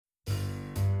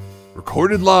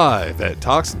Recorded live at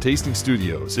Talks and Tasting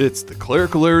Studios, it's the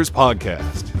Clerical Errors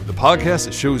Podcast, the podcast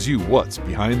that shows you what's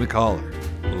behind the collar.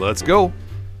 Let's go.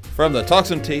 From the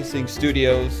Talks and Tasting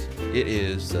Studios, it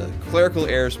is the Clerical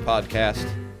Errors Podcast.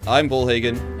 I'm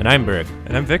Bollhagen. And I'm Berg.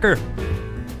 And I'm Vicar.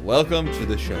 Welcome to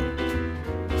the show.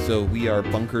 So we are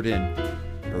bunkered in,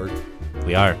 Berg.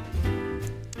 We are.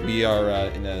 We are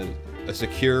in a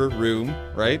secure room,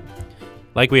 right?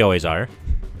 Like we always are.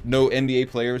 No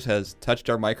NBA players has touched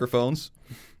our microphones.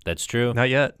 That's true. Not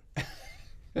yet.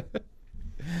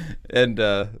 And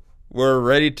we're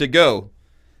ready to go.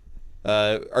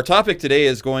 Our topic today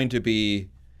is going to be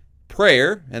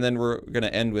prayer, and then we're going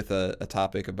to end with a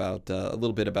topic about a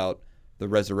little bit about the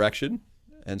resurrection,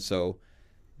 and so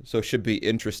it should be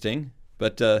interesting.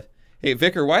 But hey,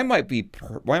 Vicar, why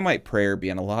might prayer be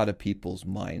on a lot of people's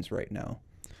minds right now?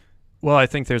 Well, I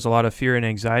think there's a lot of fear and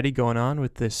anxiety going on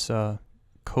with this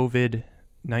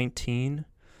COVID-19,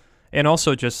 and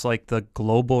also just like the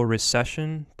global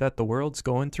recession that the world's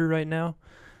going through right now.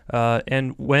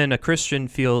 And when a Christian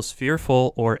feels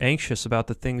fearful or anxious about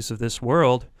the things of this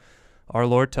world, our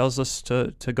Lord tells us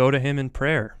to go to him in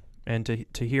prayer and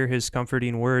to hear his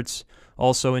comforting words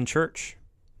also in church.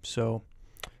 So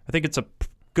I think it's a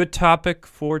good topic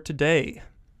for today.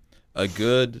 A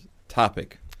good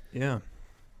topic. Yeah.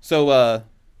 So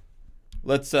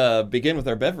let's begin with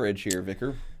our beverage here,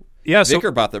 Vicar. Yeah,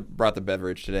 Vicar brought the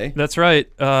beverage today. That's right.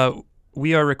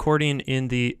 We are recording in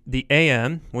the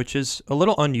AM, which is a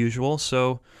little unusual.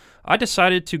 So I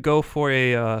decided to go for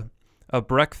a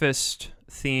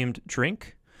breakfast-themed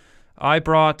drink. I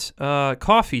brought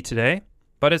coffee today,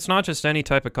 but it's not just any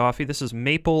type of coffee. This is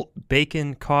maple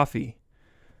bacon coffee.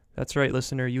 That's right,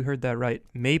 listener. You heard that right.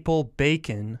 Maple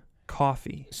bacon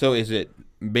coffee. So is it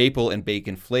maple and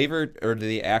bacon flavored, or do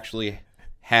they actually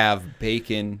have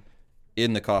bacon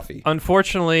in the coffee?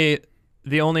 Unfortunately,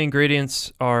 the only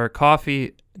ingredients are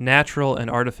coffee, natural, and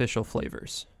artificial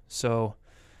flavors. So,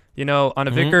 you know, on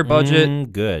a Vicar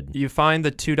budget, good. You find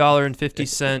the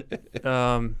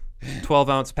 $2.50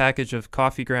 12-ounce package of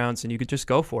coffee grounds, and you could just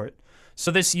go for it.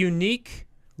 So this unique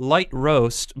light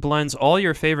roast blends all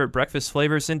your favorite breakfast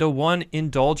flavors into one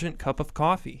indulgent cup of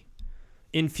coffee.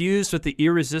 Infused with the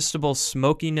irresistible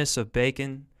smokiness of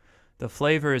bacon, the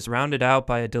flavor is rounded out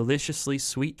by a deliciously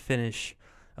sweet finish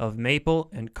of maple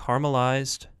and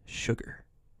caramelized sugar.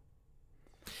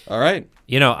 All right.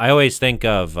 You know, I always think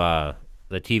of the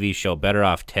TV show Better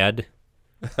Off Ted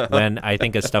when I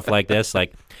think of stuff like this,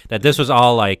 like that this was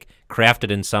all like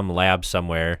crafted in some lab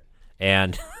somewhere,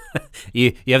 and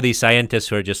you have these scientists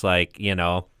who are just like, you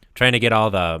know, trying to get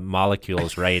all the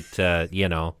molecules right, you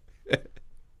know.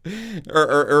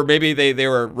 Or maybe they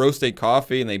were roasting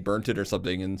coffee and they burnt it or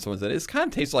something, and someone said, it kind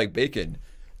of tastes like bacon.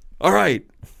 All right,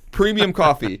 premium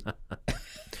coffee.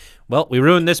 Well, we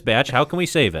ruined this batch. How can we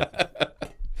save it?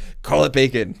 Call it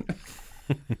bacon.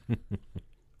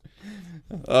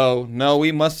 Oh, no,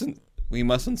 we mustn't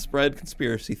spread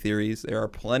conspiracy theories. There are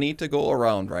plenty to go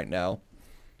around right now.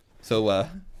 So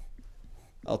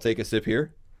I'll take a sip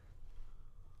here.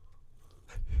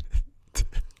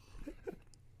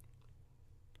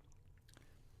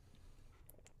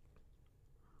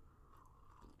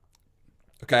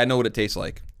 Okay, I know what it tastes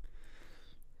like.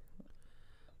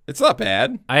 It's not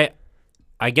bad. I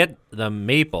get the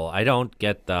maple. I don't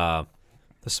get the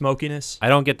smokiness. I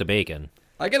don't get the bacon.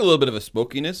 I get a little bit of a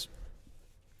smokiness.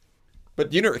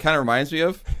 But you know what it kind of reminds me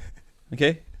of?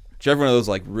 Okay? Do you ever one of those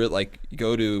like you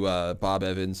go to Bob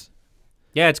Evans?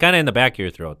 Yeah, it's kind of in the back of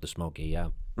your throat, the smoky, yeah.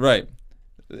 Right.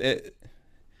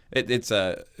 It's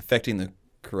affecting the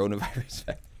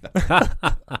coronavirus.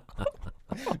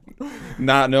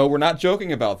 No, we're not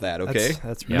joking about that, okay?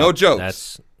 That's right. No jokes.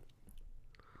 That's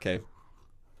okay.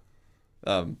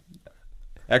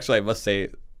 Actually, I must say,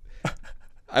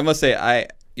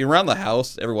 around the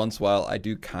house every once in a while, I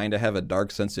do kind of have a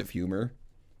dark sense of humor,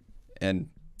 and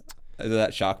does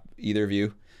that shock either of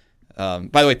you? By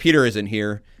the way, Peter isn't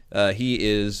here. He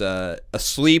is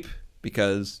asleep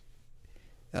because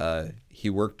he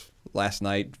worked last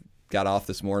night, got off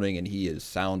this morning, and he is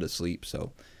sound asleep.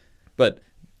 So, but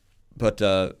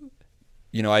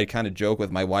you know, I kind of joke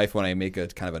with my wife when I make a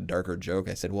kind of a darker joke.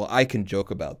 I said, well, I can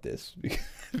joke about this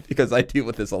because I deal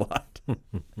with this a lot.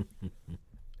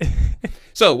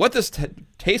 So what this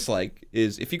tastes like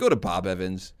is if you go to Bob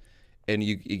Evans and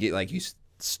you get like, you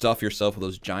stuff yourself with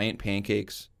those giant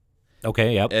pancakes.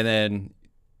 okay, yep. And then,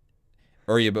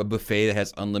 or you have a buffet that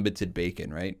has unlimited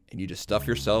bacon, right? And you just stuff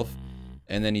yourself,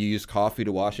 and then you use coffee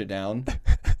to wash it down.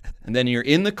 And then you're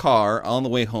in the car on the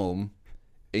way home,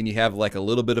 and you have like a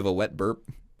little bit of a wet burp.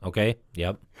 Okay,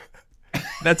 yep.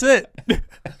 That's it.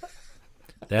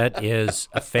 That is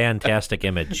a fantastic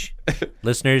image.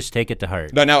 Listeners, take it to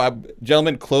heart. Now,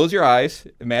 gentlemen, close your eyes.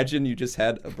 Imagine you just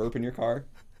had a burp in your car.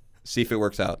 See if it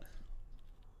works out.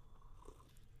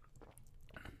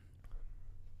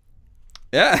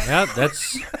 Yeah. Yeah,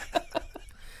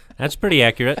 that's pretty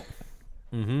accurate.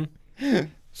 Mm-hmm.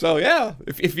 So, yeah,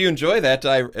 if you enjoy that,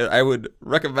 I would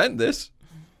recommend this.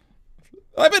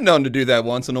 I've been known to do that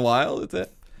once in a while. It's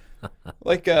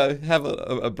like have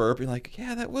a burp. You're like,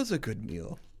 yeah, that was a good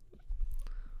meal.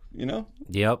 You know?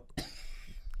 Yep.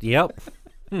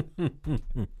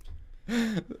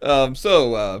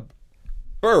 So,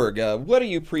 Berg, what are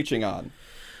you preaching on?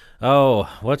 Oh,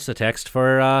 what's the text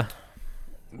for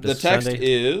The this text Sunday?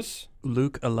 is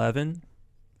Luke 11,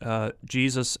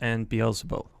 Jesus and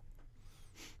Beelzebul.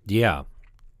 Yeah.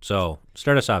 So,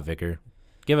 start us off, Vicar.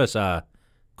 Give us a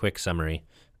quick summary.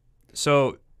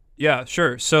 So, yeah,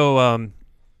 sure. So,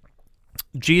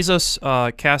 Jesus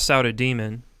casts out a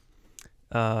demon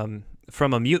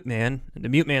from a mute man. The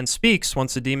mute man speaks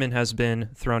once the demon has been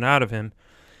thrown out of him.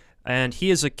 And he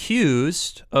is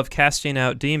accused of casting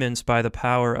out demons by the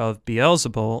power of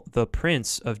Beelzebul, the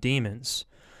prince of demons.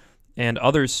 And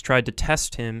others tried to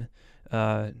test him,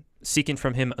 seeking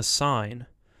from him a sign.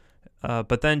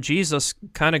 But then Jesus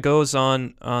kind of goes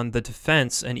on the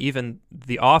defense and even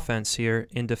the offense here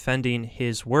in defending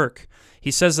his work.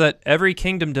 He says that every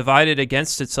kingdom divided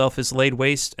against itself is laid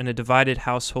waste, and a divided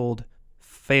household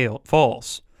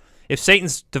falls. If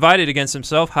Satan's divided against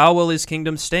himself, how will his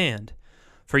kingdom stand?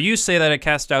 For you say that I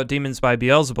cast out demons by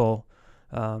Beelzebul,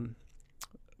 and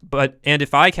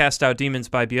if I cast out demons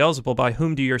by Beelzebul, by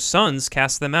whom do your sons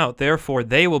cast them out? Therefore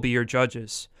they will be your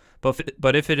judges.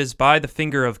 But if it is by the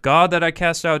finger of God that I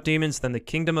cast out demons, then the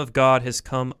kingdom of God has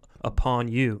come upon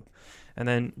you. And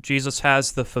then Jesus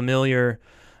has the familiar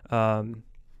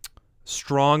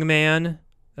strong man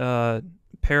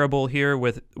parable here,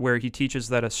 where he teaches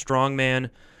that a strong man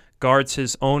guards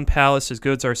his own palace, his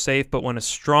goods are safe, but when a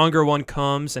stronger one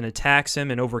comes and attacks him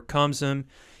and overcomes him,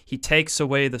 he takes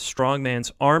away the strong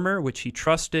man's armor, which he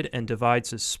trusted, and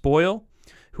divides his spoil.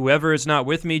 Whoever is not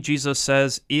with me, Jesus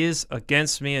says, is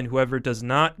against me, and whoever does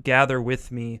not gather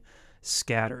with me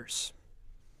scatters.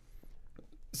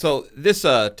 So this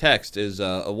text is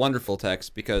a wonderful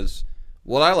text, because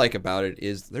what I like about it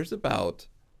is there's about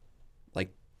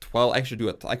like 12. I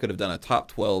could have done a top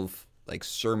 12 like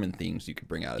sermon themes you could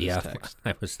bring out of this text.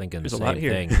 I was thinking There's the a lot same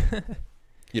here. thing.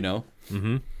 You know.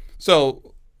 Mm-hmm.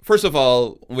 So first of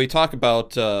all, when we talk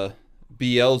about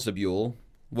Beelzebul,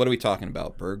 what are we talking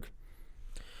about, Berg?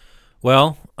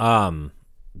 Well,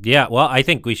 yeah. Well, I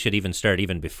think we should even start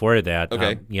even before that.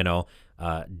 Okay.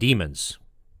 Demons,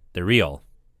 they're real.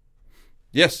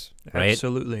 Yes. Right?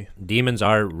 Absolutely. Demons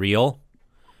are real.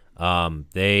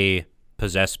 They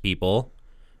possess people,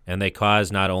 and they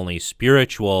cause not only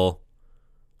spiritual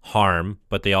harm,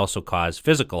 but they also cause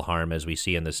physical harm, as we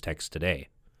see in this text today.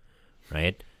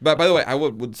 Right? But by the way, I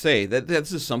would say that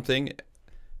this is something,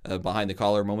 behind the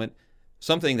collar moment,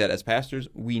 something that as pastors,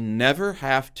 we never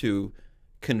have to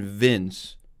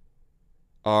convince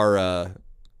our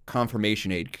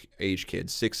confirmation age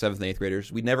kids, 6th, 7th, and 8th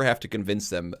graders. We never have to convince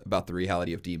them about the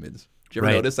reality of demons. Did you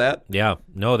ever notice that? Yeah.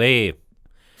 No,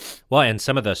 well, and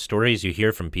some of the stories you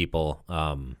hear from people,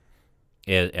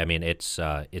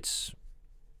 it's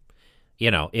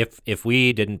if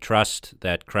we didn't trust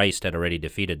that Christ had already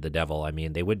defeated the devil, I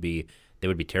mean, they would be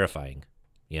terrifying,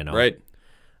 Right.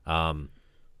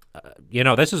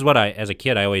 This is what as a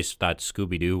kid, I always thought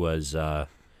Scooby-Doo was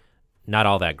not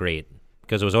all that great,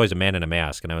 because it was always a man in a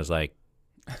mask, and I was like,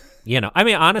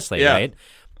 honestly, Yeah. right?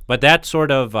 But that sort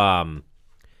of,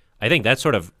 I think that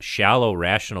sort of shallow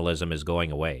rationalism is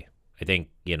going away. I think,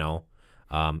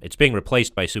 it's being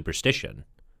replaced by superstition.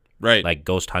 Right. Like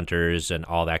ghost hunters and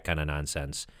all that kind of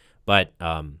nonsense. But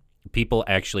people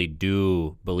actually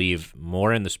do believe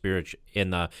more in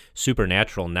the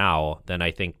supernatural now than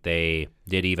I think they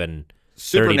did even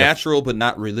supernatural, but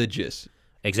not religious.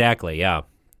 Exactly, yeah.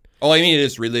 Oh, I mean, it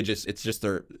is religious. It's just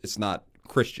it's not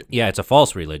Christian. Yeah, it's a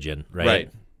false religion,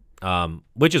 right? Right.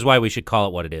 Which is why we should call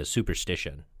it what it is,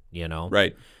 superstition,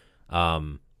 Right.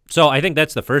 So I think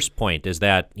that's the first point, is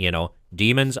that,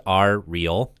 demons are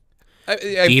real. I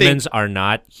Demons think, are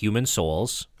not human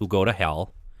souls who go to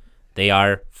hell. They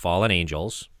are fallen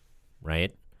angels,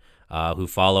 right, who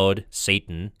followed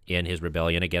Satan in his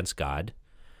rebellion against God,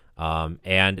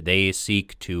 and they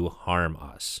seek to harm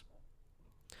us.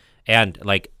 And,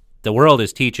 the world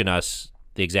is teaching us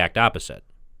the exact opposite.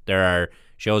 There are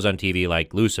shows on TV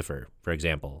like Lucifer, for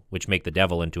example, which make the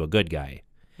devil into a good guy.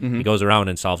 Mm-hmm. He goes around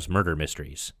and solves murder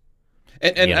mysteries.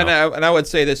 And I would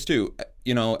say this too,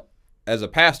 as a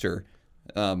pastor,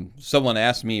 Someone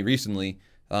asked me recently,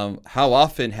 how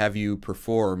often have you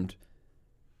performed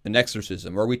an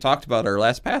exorcism? Or we talked about our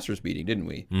last pastors' meeting, didn't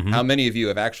we? How many of you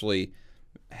have actually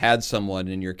had someone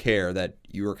in your care that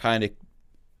you were kind of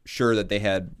sure that they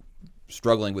had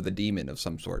struggling with a demon of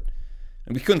some sort?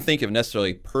 And we couldn't think of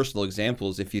necessarily personal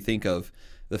examples if you think of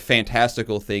the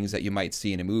fantastical things that you might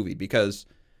see in a movie, because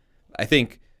I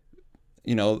think,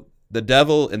 the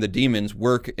devil and the demons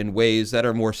work in ways that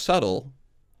are more subtle,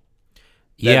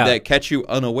 that catch you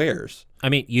unawares. I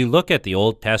mean, you look at the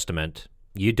Old Testament,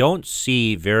 you don't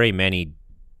see very many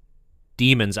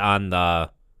demons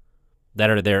that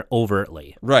are there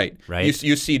overtly. Right. Right.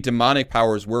 You see demonic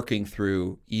powers working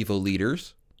through evil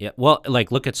leaders. Yeah. Well,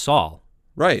 like look at Saul.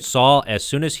 Right. Saul, as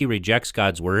soon as he rejects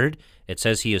God's word, it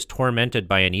says he is tormented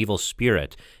by an evil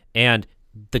spirit, and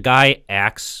the guy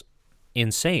acts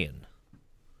insane.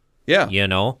 Yeah.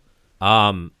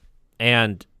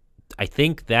 And I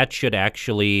think that should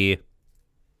actually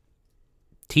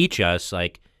teach us,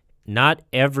 like, not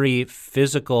every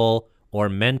physical or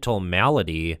mental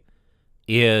malady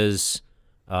can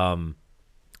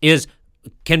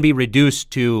be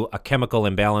reduced to a chemical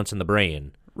imbalance in the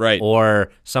brain, right, or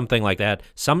something like that.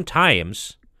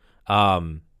 Sometimes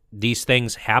these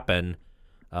things happen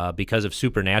because of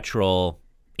supernatural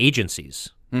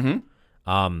agencies.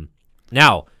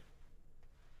 Now,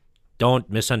 don't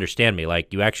misunderstand me.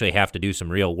 Like, you actually have to do some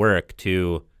real work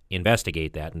to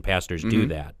investigate that, and pastors do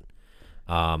that.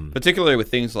 Particularly with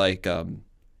things like paranoid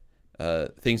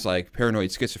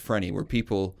schizophrenia, where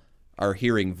people are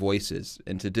hearing voices,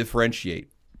 and to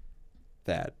differentiate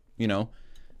that,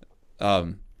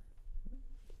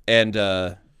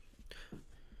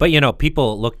 But,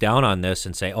 people look down on this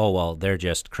and say, oh, well, they're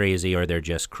just crazy or they're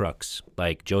just crooks,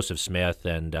 like Joseph Smith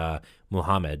and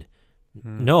Muhammad.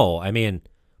 No, I mean,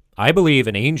 I believe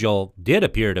an angel did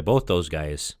appear to both those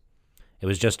guys. It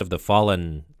was just of the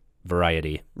fallen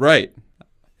variety. Right.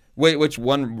 Which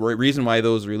one reason why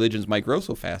those religions might grow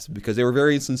so fast, because they were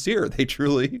very sincere. They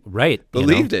truly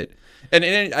believed it.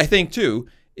 And I think, too,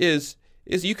 is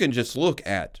you can just look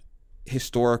at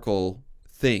historical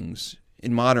things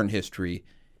in modern history,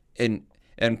 and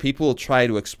people try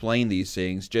to explain these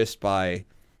things just by,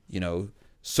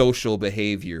 social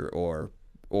behavior or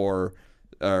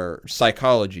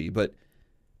psychology. But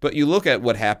you look at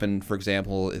what happened, for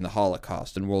example, in the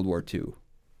Holocaust in World War II.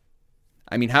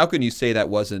 I mean, how can you say that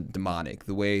wasn't demonic,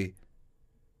 the way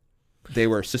they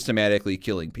were systematically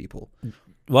killing people?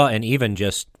 Well, and even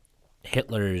just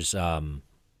Hitler's, they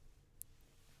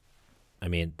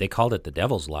called it the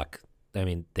devil's luck. I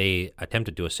mean, they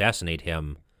attempted to assassinate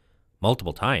him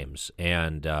multiple times,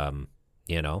 and,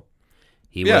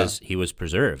 he was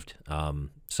preserved. Or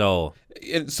you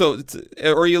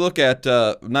look at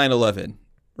 9/11,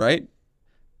 right?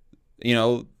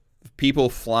 People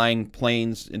flying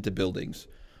planes into buildings.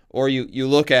 Or you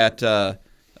look at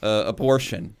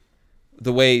abortion,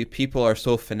 the way people are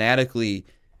so fanatically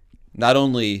not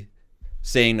only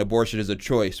saying abortion is a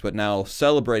choice, but now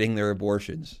celebrating their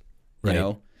abortions.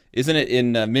 Right. Isn't it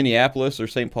in Minneapolis or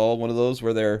St. Paul, one of those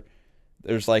where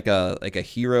there's like a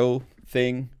hero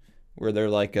thing where they're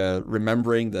like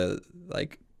remembering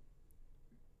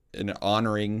and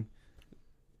honoring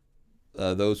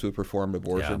those who performed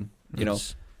abortion. Yeah.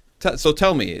 So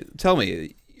tell me,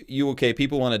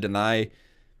 people want to deny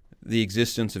the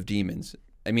existence of demons.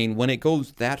 I mean, when it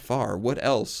goes that far, what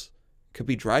else could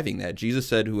be driving that? Jesus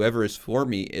said, whoever is for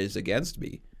me is against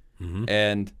me.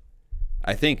 And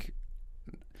I think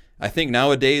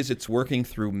nowadays it's working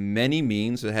through many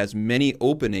means. It has many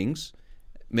openings,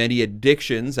 many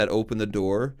addictions that open the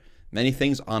door, many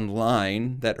things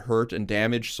online that hurt and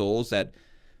damage souls, that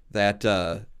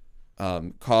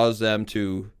cause them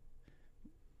to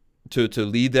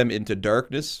lead them into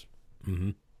darkness,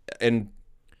 and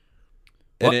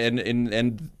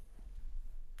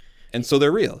so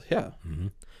they're real, yeah.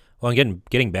 Well, again,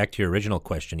 getting back to your original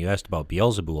question, you asked about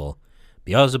Beelzebul.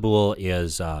 Beelzebul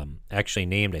is actually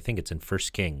named, I think it's in 1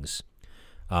 Kings,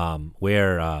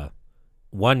 where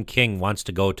one king wants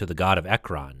to go to the god of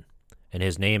Ekron, and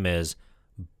his name is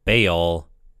Baal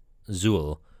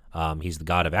Zul. He's the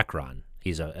god of Ekron.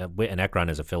 And Ekron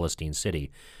is a Philistine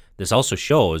city. This also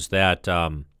shows that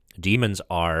demons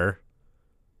are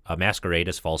masquerade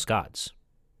as false gods,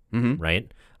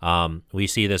 right? We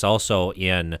see this also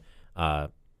in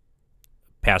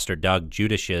Pastor Doug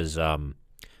Judish's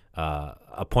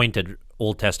appointed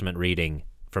Old Testament reading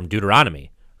from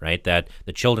Deuteronomy, right? That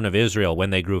the children of Israel, when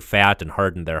they grew fat and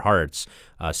hardened their hearts,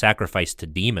 sacrificed to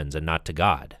demons and not to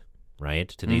God, right?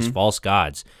 To these false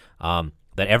gods. That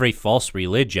every false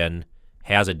religion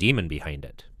has a demon behind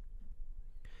it.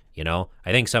 You know,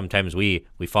 I think sometimes we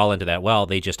fall into that, well,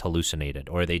 they just hallucinated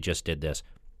or they just did this.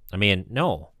 I mean,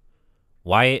 no.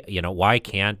 Why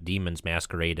can't demons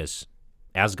masquerade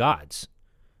as gods?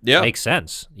 Yeah. Makes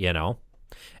sense,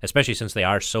 especially since they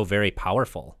are so very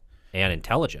powerful and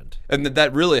intelligent. And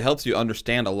that really helps you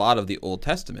understand a lot of the Old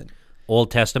Testament.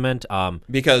 Old Testament,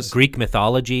 because Greek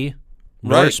mythology,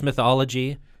 Norse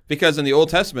mythology. Because in the Old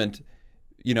Testament,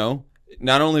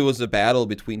 not only was it a battle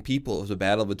between people, it was a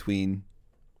battle between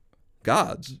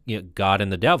gods. God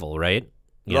and the devil, right?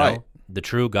 You know, the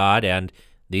true God and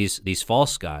these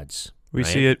false gods. We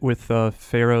see it with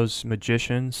Pharaoh's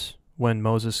magicians when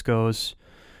Moses goes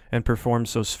and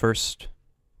performs those first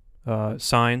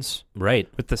signs, right,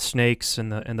 with the snakes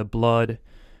and the blood,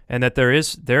 and that there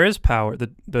is power.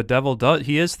 The devil does.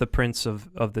 He is the prince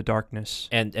of the darkness.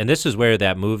 And this is where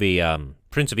that movie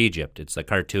Prince of Egypt, it's the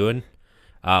cartoon,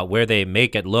 where they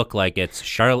make it look like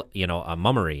it's a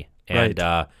mummery,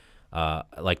 and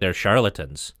like they're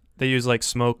charlatans. They use like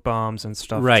smoke bombs and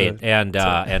stuff. Right, and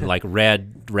like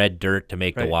red dirt to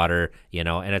make the water,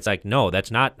 and it's like, no,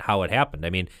 that's not how it happened. I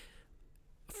mean,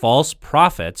 false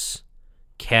prophets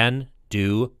can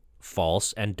do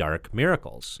false and dark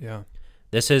miracles. Yeah.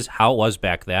 This is how it was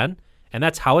back then, and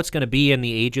that's how it's going to be in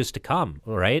the ages to come,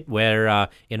 right? Where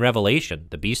in Revelation,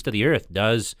 the beast of the earth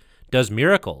does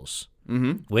miracles,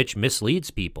 which misleads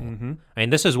people. I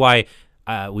mean, this is why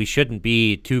we shouldn't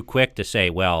be too quick to say,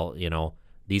 well,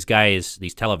 these guys,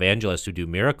 these televangelists who do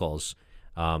miracles,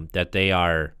 that they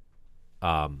are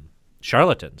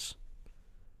charlatans.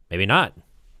 Maybe not.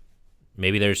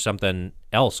 Maybe there's something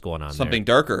else going on Something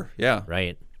there. darker, yeah.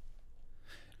 Right.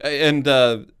 And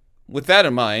with that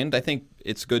in mind, I think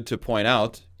it's good to point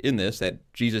out in this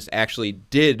that Jesus actually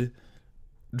did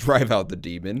drive out the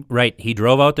demon. Right. He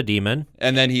drove out the demon.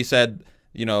 And then he said,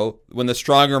 when the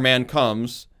stronger man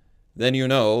comes, then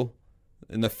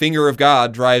and the finger of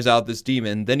God drives out this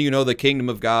demon, then the kingdom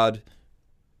of God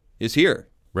is here.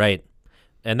 Right.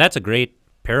 And that's a great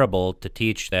parable to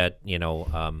teach that,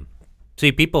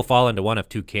 see, people fall into one of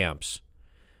two camps.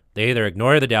 They either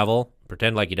ignore the devil,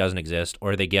 pretend like he doesn't exist,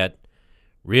 or they get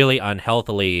really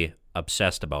unhealthily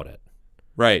obsessed about it.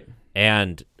 Right.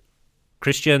 And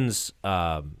Christians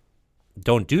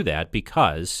don't do that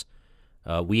because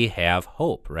we have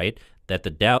hope, right? That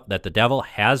the devil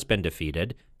has been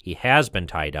defeated. He has been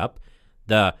tied up.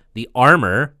 The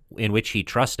armor in which he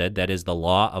trusted, that is the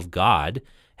law of God,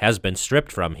 has been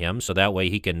stripped from him, so that way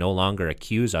he can no longer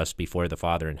accuse us before the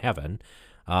Father in heaven.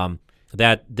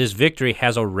 That this victory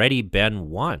has already been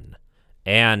won,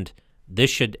 and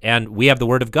we have the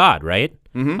Word of God, right?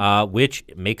 Which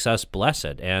makes us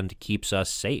blessed and keeps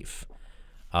us safe.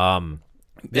 And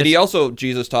he also,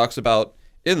 Jesus talks about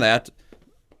in that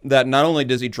not only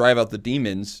does he drive out the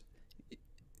demons,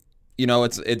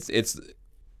 it's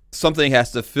something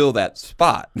has to fill that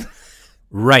spot.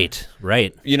 Right.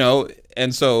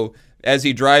 And so as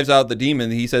he drives out the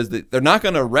demon, he says that they're not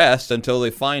going to rest until they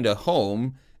find a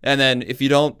home. And then if you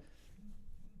don't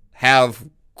have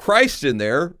Christ in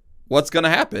there, what's going to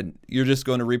happen? You're just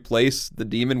going to replace the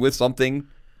demon with something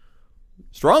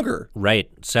stronger. Right.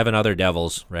 7 other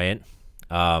devils, right?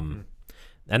 And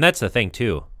that's the thing,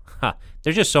 too.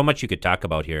 There's just so much you could talk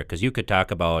about here, because you could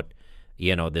talk about,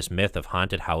 this myth of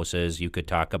haunted houses. You could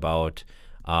talk about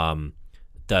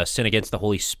the sin against the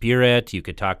Holy Spirit. You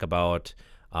could talk about...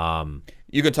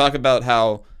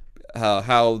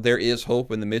 how there is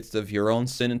hope in the midst of your own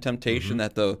sin and temptation,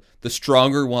 that the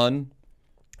stronger one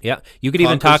you could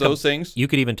even talk those things. You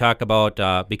could even talk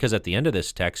about, because at the end of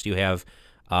this text you have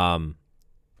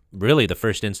really the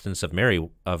first instance of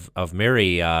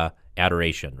Mary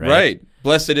adoration, right? Right.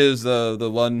 Blessed is the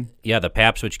one... Yeah, the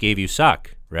paps which gave you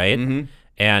suck, right?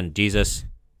 And Jesus,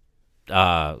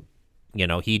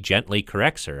 he gently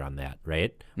corrects her on that,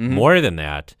 right? More than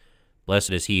that,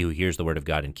 blessed is he who hears the word of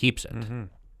God and keeps it,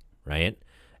 right?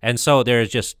 And so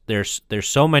there's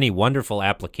so many wonderful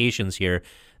applications here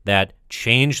that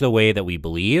change the way that we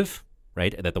believe,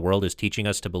 right? That the world is teaching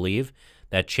us to believe,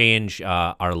 that change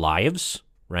our lives,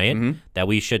 right? That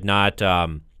we should not,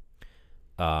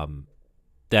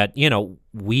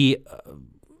 we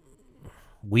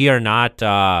are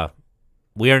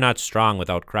not strong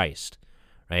without Christ,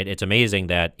 right? It's amazing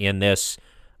that in this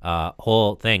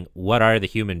whole thing, what are the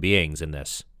human beings in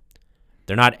this?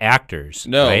 They're not actors,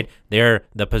 right? They're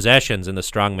the possessions in the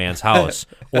strong man's house,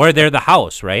 or they're the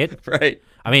house, right? Right.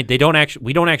 I mean,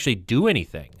 we don't actually do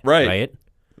anything, right?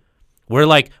 We're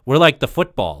like the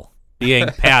football being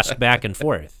passed back and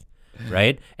forth,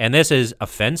 right? And this is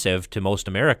offensive to most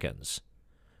Americans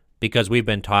because we've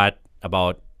been taught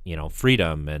about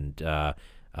freedom and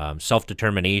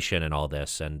self-determination and all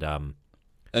this, and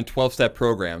And 12-step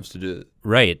programs to do it.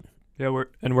 Right. Yeah,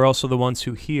 we're also the ones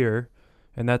who hear,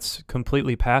 and that's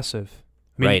completely passive.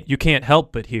 I mean, Right. you can't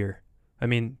help but hear. I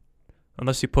mean,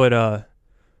 unless you put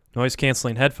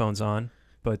noise-canceling headphones on,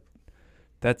 but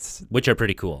that's... Which are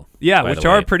pretty cool. Yeah, by which the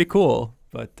are way. pretty cool.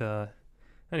 But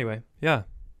anyway, yeah,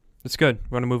 it's good.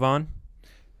 Want to move on?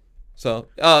 So,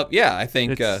 yeah, I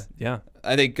think... yeah.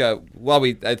 I think I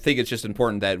think it's just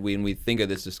important that when we think of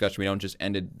this discussion, we don't just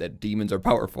end it that demons are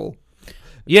powerful.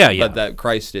 Yeah. But that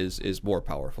Christ is more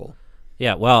powerful.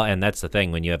 Yeah, well, and that's the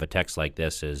thing when you have a text like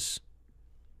this is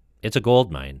it's a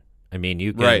gold mine. I mean,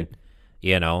 you can, Right.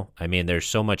 I mean, there's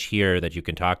so much here that you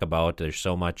can talk about. There's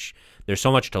so much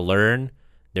to learn.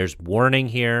 There's warning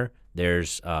here.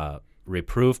 There's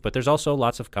reproof, but there's also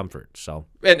lots of comfort. So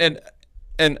And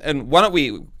why don't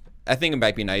we? I think it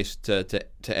might be nice to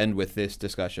end with this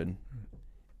discussion,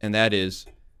 and that is,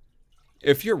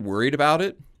 if you're worried about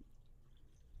it,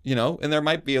 and there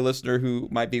might be a listener who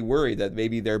might be worried that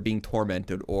maybe they're being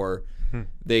tormented or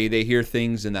they hear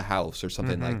things in the house or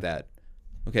something like that.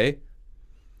 Okay,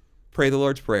 pray the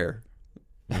Lord's Prayer.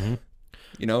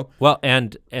 well,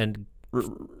 and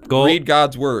go read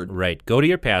God's word. Right. Go to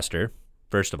your pastor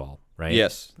first of all. Right.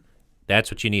 Yes. That's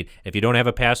what you need. If you don't have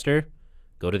a pastor,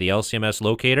 go to the LCMS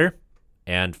locator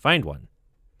and find one.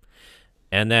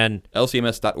 And then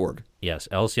LCMS.org. Yes,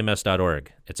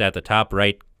 lcms.org. It's at the top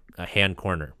right hand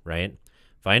corner, right?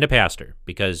 Find a pastor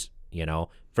because,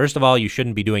 first of all, you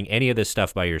shouldn't be doing any of this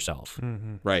stuff by yourself.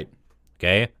 Right.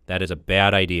 Okay? That is a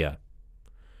bad idea.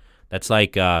 That's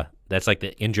like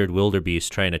the injured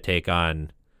wildebeest trying to take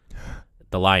on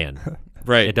the lion.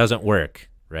 Right. It doesn't work,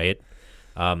 right?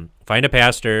 Find a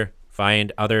pastor,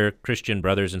 find other Christian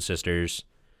brothers and sisters,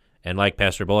 and like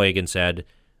Pastor Bollhagen said,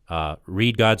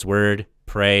 read God's word,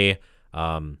 pray,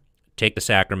 take the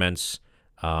sacraments,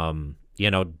 do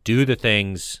the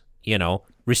things,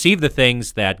 receive the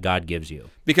things that God gives you.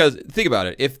 Because think about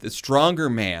it. If the stronger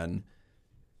man,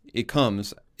 it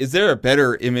comes, is there a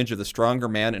better image of the stronger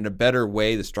man and a better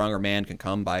way the stronger man can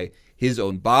come by his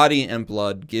own body and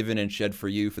blood given and shed for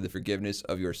you for the forgiveness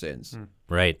of your sins?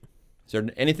 Right. Is there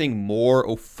anything more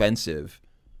offensive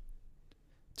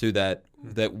to that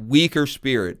weaker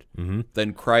spirit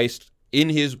than Christ in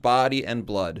his body and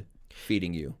blood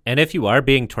feeding you? And if you are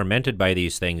being tormented by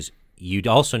these things, you'd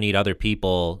also need other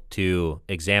people to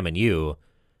examine you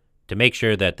to make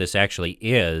sure that this actually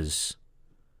is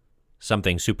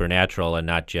something supernatural and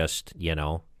not just,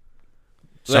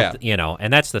 something,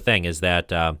 and that's the thing is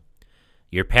that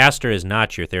your pastor is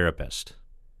not your therapist.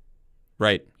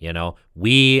 Right.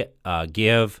 We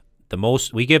give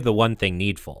the one thing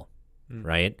needful,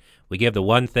 right? We give the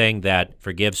one thing that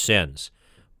forgives sins,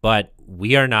 but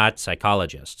we are not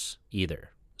psychologists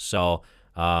either. So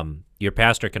your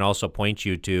pastor can also point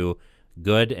you to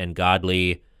good and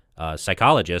godly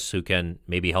psychologists who can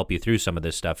maybe help you through some of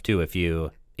this stuff too if you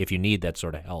need that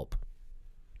sort of help.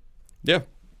 Yeah.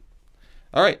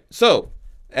 All right. So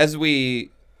as we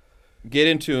get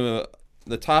into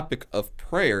the topic of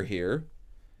prayer here,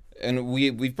 and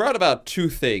we've brought about two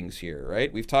things here,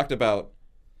 right? We've talked about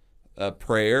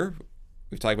prayer.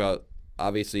 We've talked about,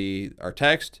 obviously, our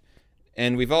text.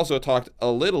 And we've also talked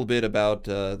a little bit about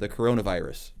the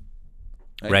coronavirus.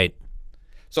 Right.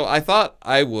 So I thought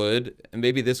I would, and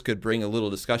maybe this could bring a little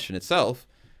discussion itself.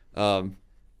 There's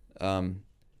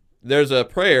a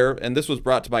prayer, and this was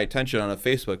brought to my attention on a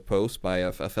Facebook post by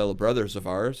a fellow brothers of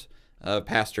ours,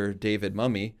 Pastor David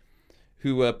Mummy,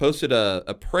 who posted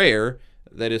a prayer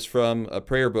that is from a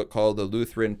prayer book called the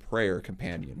Lutheran Prayer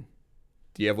Companion.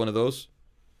 Do you have one of those?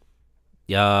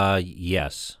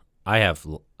 Yes. I have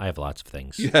lots of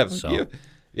things. You have, so.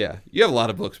 You have a lot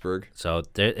of books, Berg. So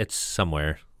it's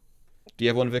somewhere. Do you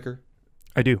have one, Vicar?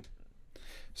 I do.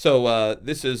 So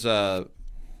this is a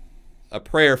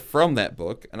prayer from that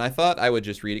book, and I thought I would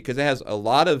just read it because it has a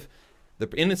lot of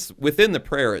within the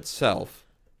prayer itself.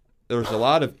 There's a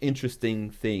lot of interesting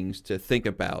things to think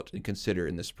about and consider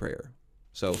in this prayer.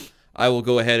 So I will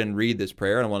go ahead and read this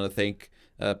prayer, and I want to thank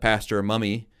Pastor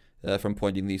Mummy from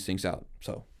pointing these things out.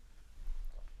 So,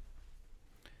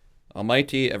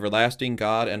 Almighty, everlasting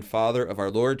God and Father of our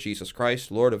Lord Jesus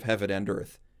Christ, Lord of heaven and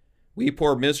earth, we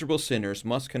poor miserable sinners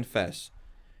must confess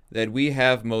that we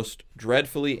have most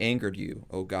dreadfully angered you,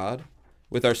 O God,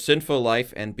 with our sinful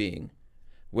life and being.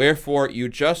 Wherefore you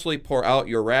justly pour out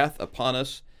your wrath upon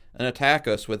us and attack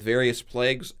us with various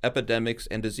plagues, epidemics,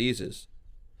 and diseases.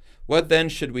 What then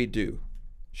should we do?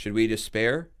 Should we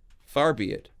despair? Far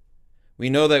be it. We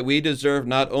know that we deserve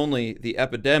not only the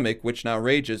epidemic which now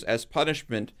rages as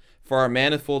punishment for our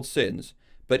manifold sins,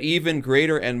 but even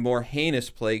greater and more heinous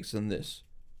plagues than this.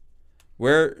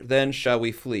 Where then shall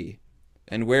we flee?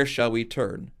 and where shall we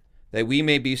turn, that we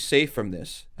may be safe from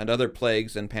this and other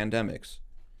plagues and pandemics?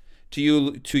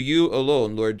 To you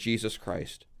alone, Lord Jesus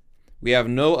Christ. We have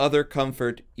no other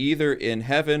comfort either in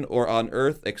heaven or on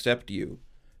earth except you,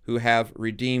 who have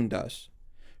redeemed us.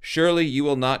 Surely you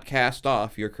will not cast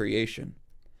off your creation.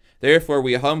 Therefore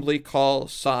we humbly call,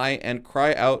 sigh, and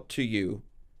cry out to you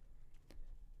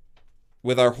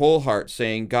with our whole heart,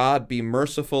 saying, God, be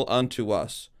merciful unto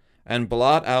us, and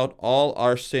blot out all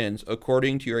our sins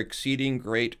according to your exceeding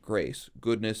great grace,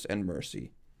 goodness, and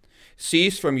mercy.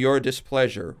 Cease from your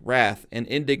displeasure, wrath, and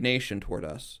indignation toward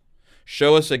us.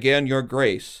 Show us again your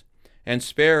grace, and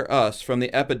spare us from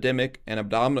the epidemic and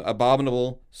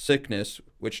abominable sickness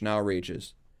which now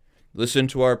rages. Listen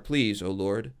to our pleas, O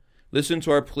Lord. Listen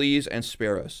to our pleas and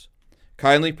spare us.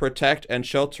 Kindly protect and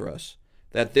shelter us,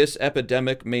 that this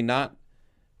epidemic may not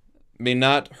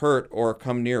hurt or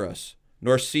come near us,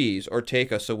 nor seize or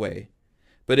take us away.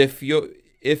 But if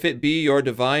it be your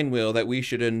divine will that we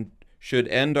should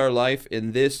end our life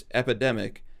in this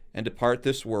epidemic and depart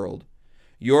this world,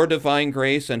 your divine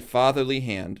grace and fatherly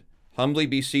hand, humbly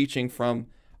beseeching from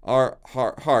our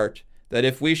heart that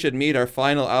if we should meet our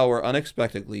final hour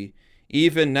unexpectedly,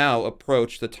 even now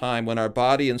approach the time when our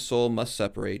body and soul must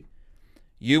separate,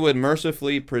 you would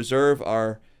mercifully preserve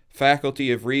our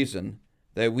faculty of reason,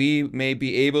 that we may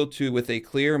be able to, with a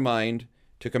clear mind,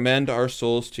 to commend our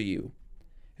souls to you,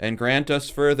 and grant us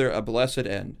further a blessed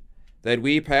end, that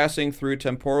we, passing through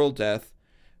temporal death,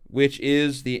 which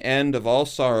is the end of all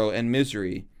sorrow and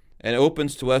misery, and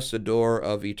opens to us the door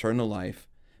of eternal life,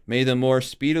 may the more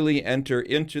speedily enter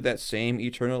into that same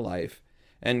eternal life,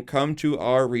 and come to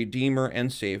our Redeemer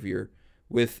and Savior,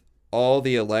 with all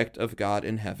the elect of God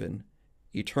in heaven,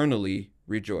 eternally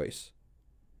rejoice.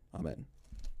 Amen.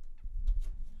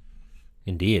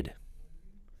 Indeed.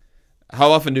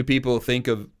 How often do people think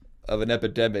of an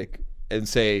epidemic and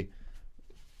say,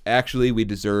 actually, we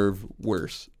deserve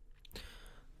worse?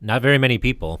 Not very many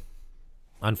people,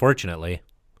 unfortunately.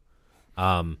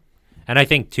 And I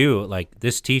think, too, like,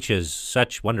 this teaches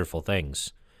such wonderful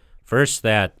things. First,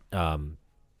 that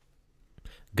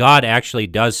God actually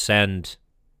does send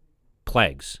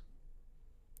plagues.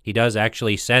 He does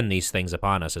actually send these things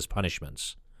upon us as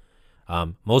punishments.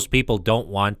 Most people don't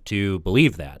want to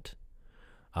believe that.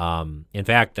 In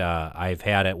fact, I've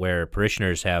had it where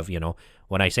parishioners have,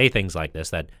 when I say things like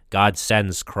this, that God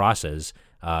sends crosses,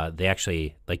 they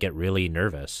actually get really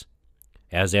nervous,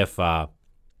 as if, well,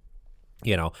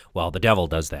 the devil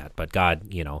does that, but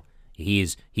God,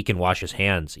 he can wash his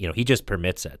hands. He just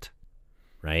permits it,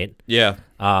 right? Yeah.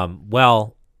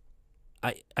 Well,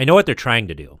 I know what they're trying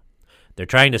to do. They're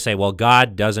trying to say, well,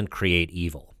 God doesn't create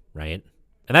evil, right?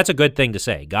 And that's a good thing to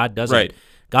say. God doesn't. Right.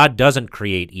 God doesn't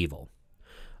create evil,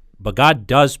 but God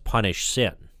does punish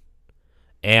sin,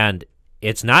 and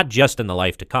it's not just in the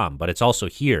life to come, but it's also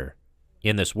here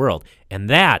in this world. And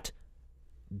that,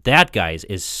 guys,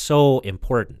 is so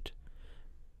important.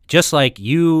 Just like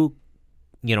you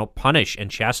punish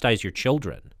and chastise your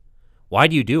children. Why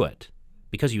do you do it?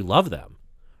 Because you love them,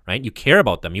 right? You care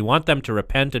about them. You want them to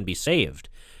repent and be saved.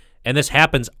 And this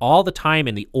happens all the time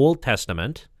in the Old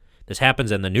Testament. This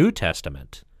happens in the New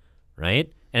Testament,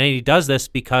 right? And he does this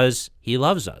because he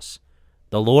loves us.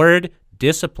 The Lord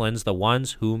disciplines the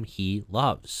ones whom he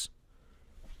loves.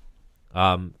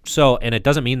 And it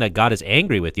doesn't mean that God is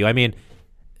angry with you. I mean,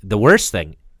 the worst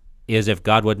thing is if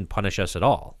God wouldn't punish us at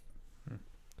all.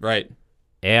 Right.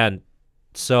 And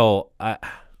so, I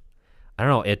don't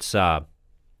know, it's,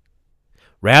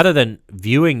 rather than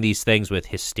viewing these things with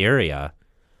hysteria,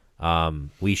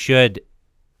 we should,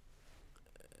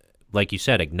 like you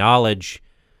said, acknowledge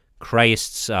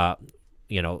Christ's,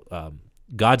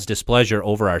 God's displeasure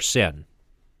over our sin,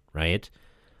 right?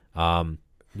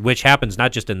 Which happens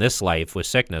not just in this life with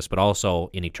sickness, but also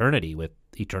in eternity with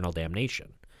eternal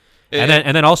damnation. And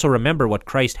then also remember what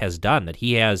Christ has done, that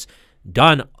he has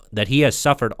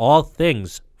suffered all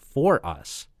things for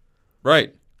us.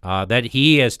 Right. That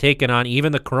he has taken on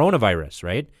even the coronavirus,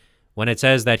 right? When it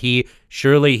says that he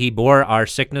bore our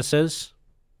sicknesses,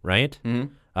 right?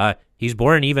 Mm-hmm. He's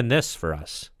borne even this for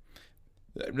us.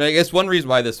 I guess one reason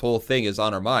why this whole thing is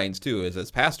on our minds, too, is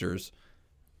as pastors,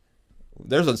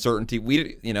 there's uncertainty.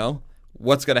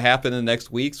 What's going to happen in the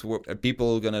next weeks? Are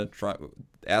people going to try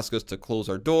ask us to close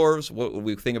our doors? What would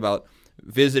we think about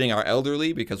visiting our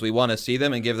elderly? Because we want to see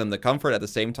them and give them the comfort. At the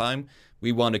same time,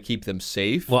 we want to keep them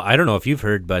safe. Well, I don't know if you've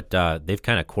heard, but they've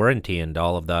kind of quarantined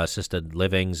all of the assisted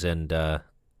livings and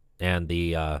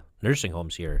the nursing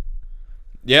homes here.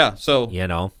 Yeah, so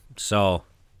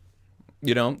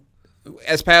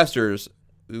as pastors,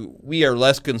 we are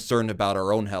less concerned about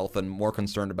our own health and more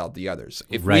concerned about the others.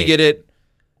 If we get it,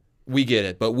 we get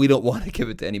it, but we don't want to give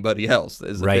it to anybody else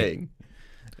is the Right. thing.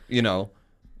 You know.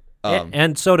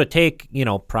 And so to take,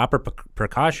 proper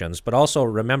precautions, but also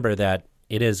remember that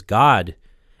it is God.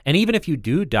 And even if you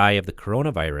do die of the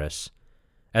coronavirus,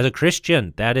 as a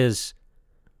Christian, that's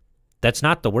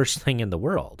not the worst thing in the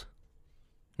world,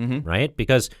 right?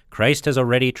 Because Christ has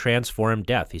already transformed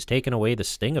death. He's taken away the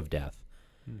sting of death,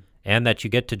 and that you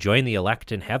get to join the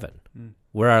elect in heaven,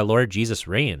 where our Lord Jesus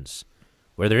reigns,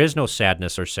 where there is no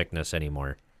sadness or sickness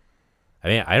anymore. I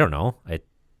mean, I don't know.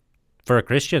 For a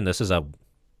Christian, this is a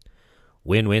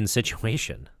win-win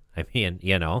situation. I mean,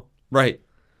 Right.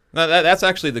 Now, that's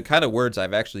actually the kind of words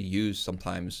I've actually used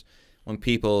sometimes when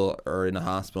people are in a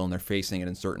hospital and they're facing it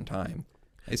in a certain time.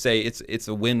 I say it's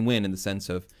a win-win in the sense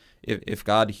of if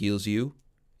God heals you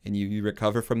and you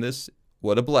recover from this,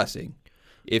 what a blessing.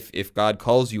 If God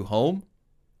calls you home,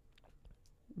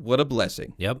 what a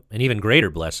blessing. Yep, an even greater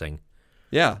blessing.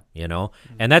 Yeah.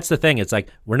 And that's the thing. It's like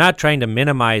we're not trying to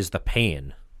minimize the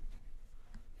pain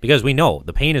because we know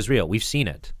the pain is real. We've seen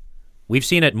it. We've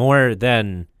seen it more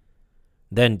than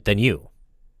you.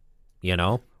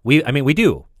 We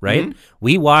do, right? Mm-hmm.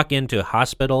 We walk into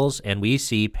hospitals and we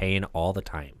see pain all the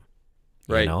time.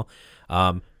 Right.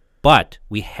 But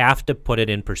we have to put it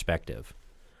in perspective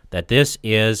that this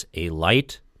is a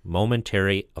light,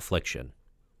 momentary affliction,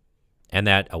 and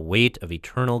that a weight of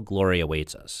eternal glory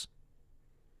awaits us.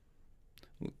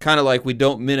 Kind of like we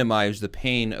don't minimize the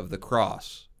pain of the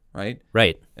cross, right?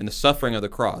 Right. And the suffering of the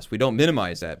cross. We don't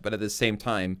minimize that, but at the same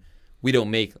time, we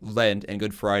don't make Lent and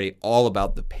Good Friday all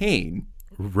about the pain.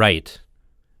 Right.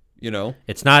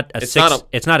 It's not a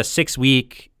 6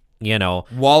 week,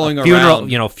 wallowing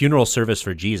funeral, around. Funeral service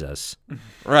for Jesus.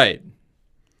 Right.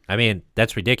 I mean,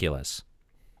 that's ridiculous.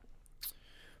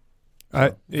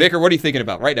 Vicar, what are you thinking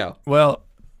about right now? Well,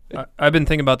 I've been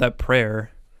thinking about that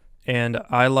prayer, and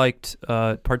I liked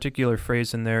a particular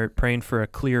phrase in there, praying for a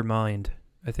clear mind.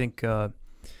 I think,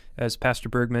 as Pastor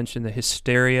Berg mentioned, the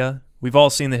hysteria. We've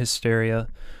all seen the hysteria,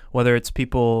 whether it's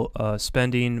people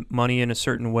spending money in a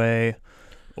certain way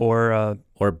or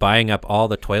buying up all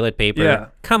the toilet paper. Yeah.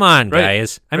 Come on, Right.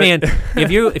 guys. I mean,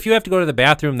 if you have to go to the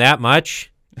bathroom that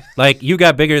much, like you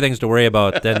got bigger things to worry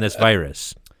about than this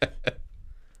virus.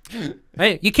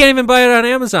 Hey, you can't even buy it on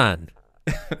Amazon.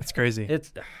 That's crazy.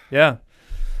 Yeah.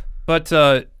 But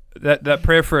that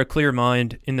prayer for a clear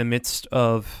mind in the midst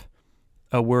of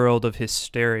a world of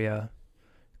hysteria.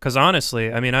 Because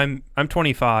honestly, I mean, I'm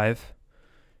 25,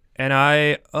 and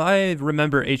I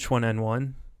remember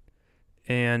H1N1,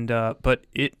 and but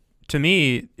to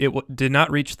me it did not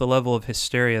reach the level of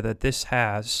hysteria that this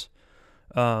has.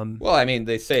 Well, I mean,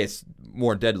 they say it's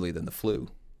more deadly than the flu.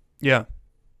 Yeah.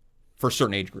 For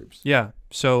certain age groups. Yeah.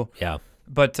 So. Yeah.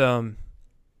 But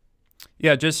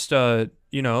just a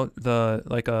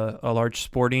large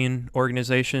sporting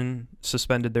organization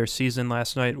suspended their season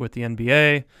last night with the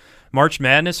NBA. March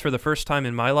Madness, for the first time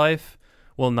in my life,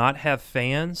 will not have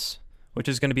fans, which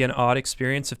is going to be an odd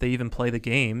experience if they even play the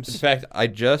games. In fact, I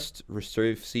just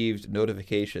received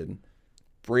notification,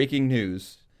 breaking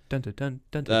news, Dun, dun, dun,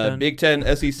 dun, dun, dun. Big Ten,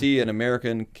 SEC, and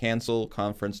American cancel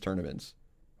conference tournaments.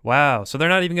 Wow, so they're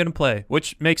not even going to play,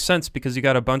 which makes sense because you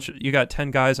got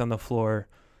 10 guys on the floor,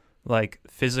 like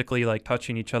physically like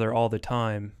touching each other all the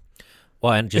time.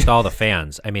 Well, and just all the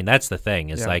fans. I mean, that's the thing.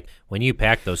 Is Yeah. like when you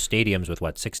pack those stadiums with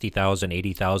 60,000,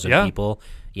 80,000 Yeah. people,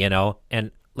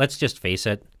 and let's just face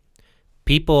it,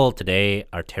 people today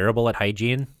are terrible at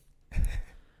hygiene.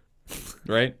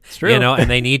 Right? It's true. And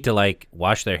they need to like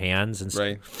wash their hands and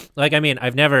Right. like, I mean,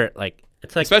 I've never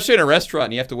it's like Especially in a restaurant,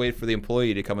 and you have to wait for the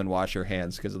employee to come and wash your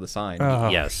hands because of the sign. Oh,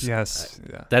 Yes. Yes.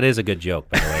 Yeah. that is a good joke,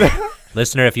 by the way.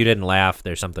 Listener, if you didn't laugh,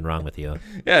 there's something wrong with you.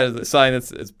 Yeah, the sign,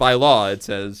 it's by law. It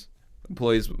says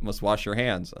employees must wash your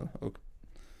hands. Okay.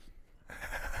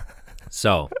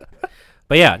 So,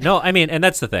 but yeah, no, I mean, and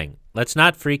that's the thing. Let's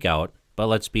not freak out, but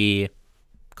let's be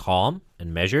calm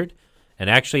and measured and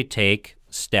actually take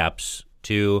steps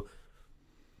to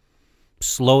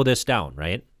slow this down,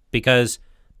 right? Because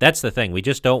that's the thing. We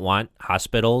just don't want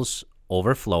hospitals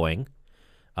overflowing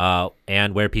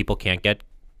and where people can't get,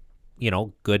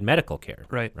 good medical care.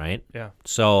 Right. Right? Yeah.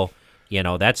 So,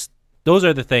 those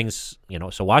are the things,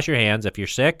 so wash your hands. If you're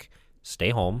sick, stay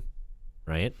home,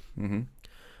 right?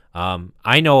 Mm-hmm.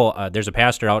 I know there's a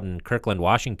pastor out in Kirkland,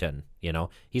 Washington,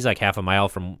 he's like half a mile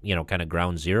from, kind of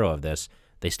ground zero of this.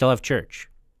 They still have church,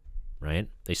 right?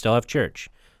 They still have church.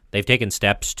 They've taken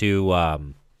steps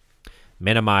to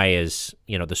minimize,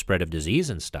 the spread of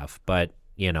disease and stuff, but,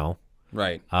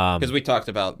 Right. Because we talked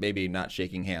about maybe not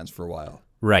shaking hands for a while.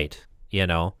 right,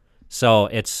 so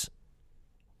it's,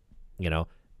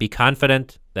 be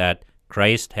confident that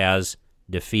Christ has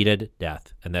defeated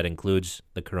death, and that includes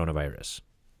the coronavirus.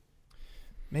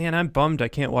 Man, I'm bummed I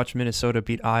can't watch Minnesota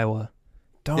beat Iowa.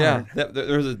 Darn. Yeah,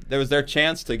 there was their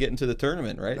chance to get into the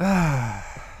tournament, right?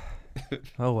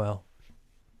 Oh, well.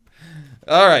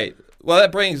 All right. Well,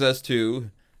 that brings us to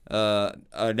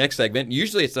our next segment.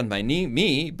 Usually it's done by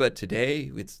me, but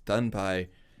today it's done by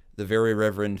the very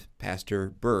Reverend Pastor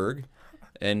Berg,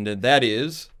 and that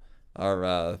is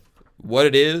our what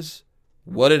it is,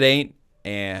 what it ain't,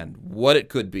 and what it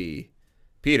could be.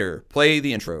 Peter, play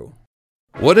the intro.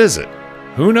 What is it?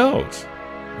 Who knows?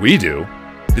 We do.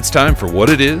 It's time for what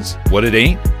it is, what it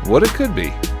ain't, what it could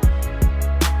be.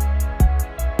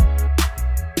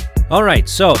 All right,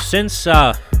 so since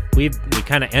we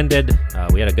kind of ended,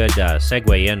 we had a good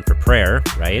segue in for prayer,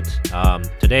 right?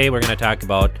 Today we're going to talk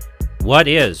about what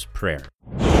is prayer.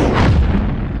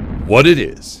 What it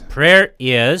is. Prayer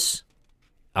is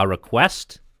a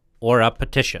request or a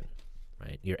petition,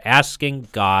 right? You're asking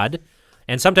God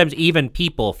and sometimes even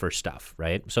people for stuff,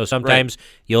 right? So sometimes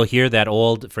you'll hear that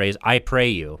old phrase, I pray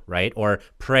you, right? Or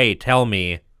pray, tell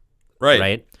me,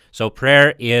 right? So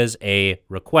prayer is a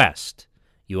request.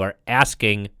 You are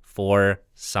asking for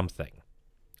something,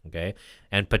 okay?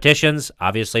 And petitions,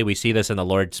 obviously we see this in the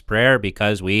Lord's Prayer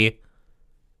because we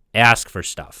ask for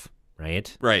stuff,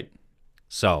 right? Right.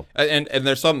 So. And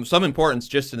there's some importance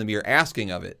just in the mere asking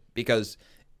of it, because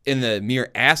in the mere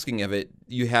asking of it,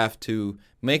 you have to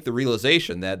make the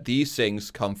realization that these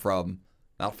things come from,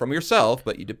 not from yourself,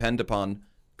 but you depend upon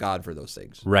God for those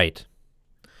things. Right.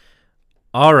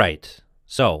 All right.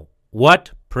 So,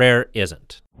 what prayer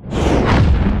isn't?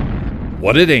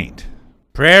 What it ain't.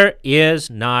 Prayer is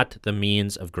not the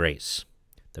means of grace.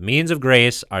 The means of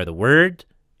grace are the Word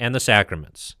and the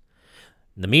sacraments.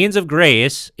 The means of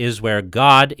grace is where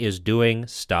God is doing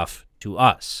stuff to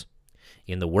us.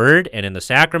 In the Word and in the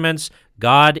sacraments,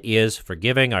 God is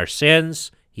forgiving our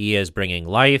sins. He is bringing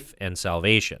life and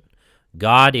salvation.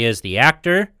 God is the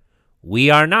actor. We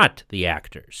are not the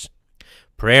actors.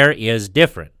 Prayer is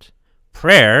different.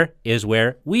 Prayer is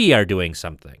where we are doing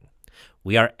something.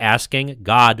 We are asking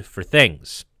God for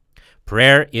things.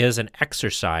 Prayer is an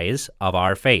exercise of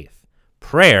our faith.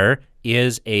 Prayer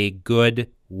is a good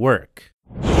work.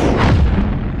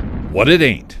 What it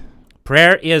ain't.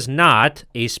 Prayer is not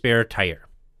a spare tire,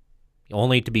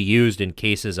 only to be used in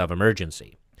cases of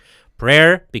emergency.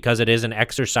 Prayer, because it is an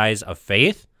exercise of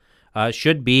faith,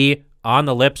 should be on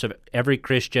the lips of every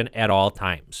Christian at all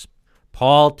times.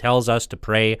 Paul tells us to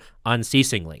pray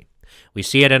unceasingly. We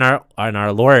see it in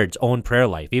our Lord's own prayer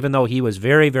life. Even though he was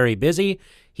very, very busy,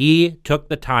 he took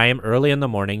the time early in the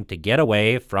morning to get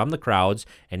away from the crowds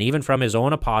and even from his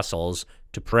own apostles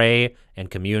to pray and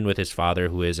commune with his Father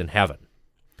who is in heaven.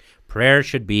 Prayer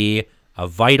should be a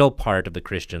vital part of the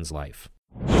Christian's life.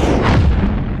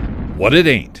 What it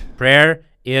ain't. Prayer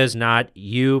is not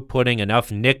you putting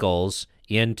enough nickels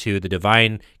into the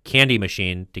divine candy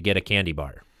machine to get a candy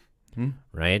bar,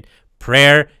 right?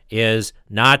 Prayer is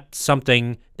not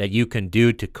something that you can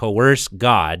do to coerce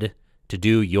God to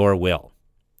do your will.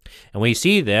 And we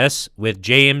see this with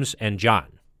James and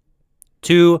John,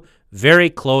 two very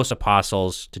close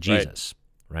apostles to Jesus,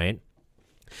 right?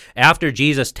 After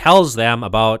Jesus tells them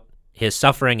about his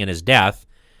suffering and his death,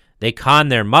 they con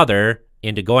their mother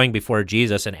into going before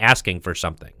Jesus and asking for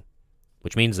something,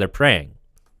 which means they're praying,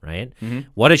 right? Mm-hmm.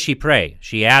 What does she pray?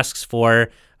 She asks for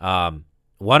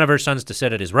one of her sons to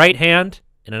sit at his right hand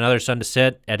and another son to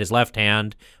sit at his left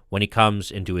hand when he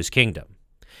comes into his kingdom.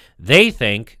 They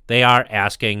think they are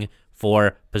asking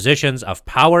for positions of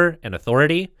power and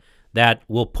authority that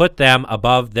will put them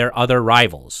above their other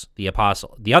rivals, the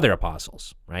other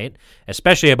apostles, right?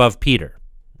 Especially above Peter,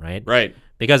 right? Right.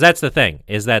 Because that's the thing,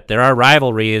 is that there are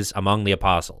rivalries among the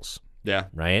apostles. Yeah.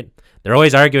 Right? They're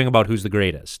always arguing about who's the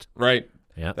greatest. Right.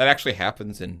 Yeah. That actually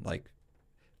happens in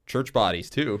church bodies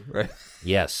too, right?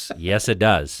 Yes. Yes, it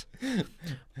does.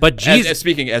 But Jesus,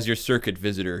 speaking as your circuit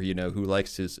visitor, who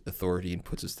likes his authority and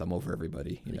puts his thumb over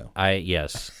everybody,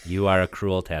 Yes, you are a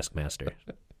cruel taskmaster.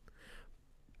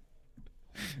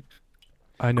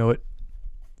 I know it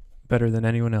better than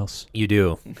anyone else. You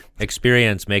do.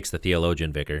 Experience makes the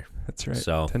theologian, Vicar. That's right.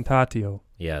 So, tentatio.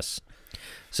 Yes.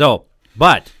 So,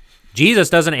 but Jesus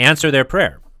doesn't answer their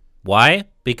prayer. Why?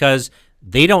 Because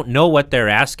they don't know what they're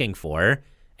asking for,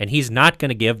 and he's not going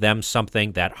to give them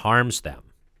something that harms them,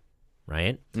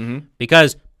 right? Mm-hmm.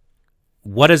 Because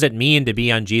what does it mean to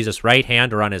be on Jesus' right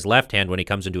hand or on his left hand when he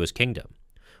comes into his kingdom?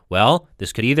 Well,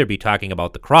 this could either be talking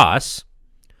about the cross,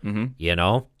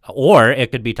 or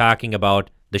it could be talking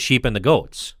about the sheep and the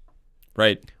goats.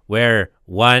 Right. Where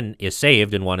one is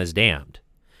saved and one is damned.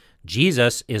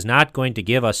 Jesus is not going to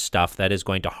give us stuff that is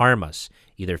going to harm us,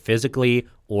 either physically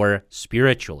or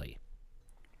spiritually,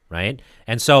 right?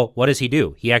 And so what does he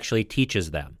do? He actually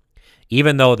teaches them.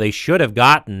 Even though they should have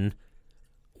gotten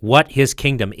what his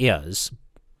kingdom is,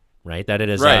 right? That it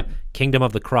is a kingdom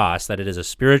of the cross, that it is a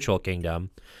spiritual kingdom,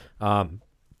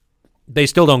 they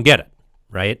still don't get it,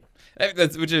 right?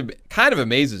 Which kind of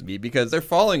amazes me because they're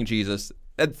following Jesus.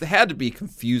 It had to be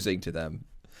confusing to them.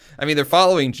 I mean, they're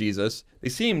following Jesus. They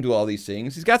see him do all these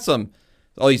things. He's got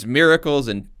all these miracles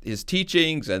and his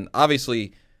teachings, and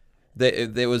obviously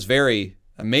it was very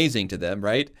amazing to them,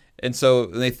 right? And so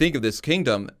when they think of this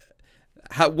kingdom,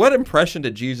 what impression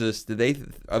of Jesus did they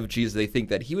think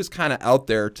that he was kind of out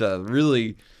there to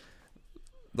really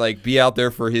like be out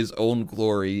there for his own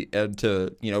glory and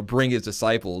to, bring his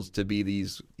disciples to be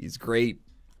these great.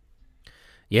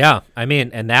 Yeah, I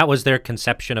mean, and that was their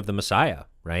conception of the Messiah,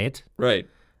 right? Right.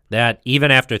 That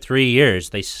even after 3 years,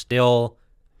 they still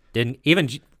didn't. Even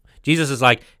Jesus is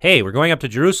like, hey, we're going up to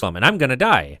Jerusalem, and I'm going to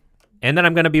die, and then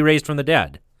I'm going to be raised from the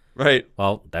dead. Right.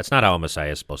 Well, that's not how a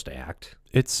Messiah is supposed to act.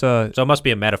 So it must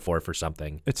be a metaphor for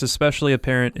something. It's especially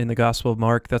apparent in the Gospel of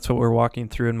Mark. That's what we're walking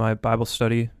through in my Bible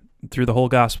study, through the whole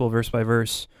Gospel, verse by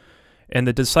verse. And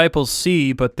the disciples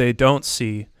see, but they don't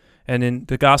see. And in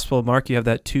the Gospel of Mark, you have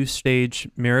that 2-stage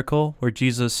miracle where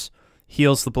Jesus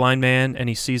heals the blind man, and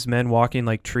he sees men walking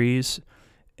like trees,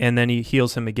 and then he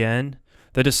heals him again.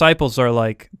 The disciples are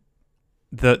like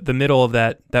the middle of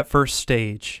that first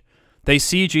stage. They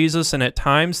see Jesus, and at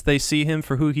times they see him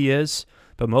for who he is,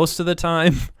 but most of the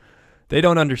time they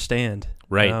don't understand.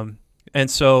 Right.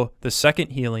 And so the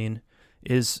second healing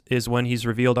is when he's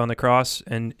revealed on the cross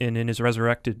and in his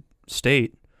resurrected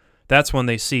state. That's when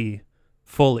they see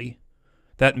fully.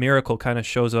 That miracle kind of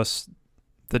shows us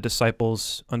the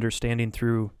disciples' understanding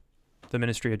through the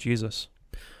ministry of Jesus.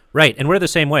 Right, and we're the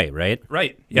same way, right?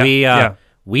 Right. Yeah.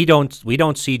 We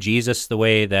don't see Jesus the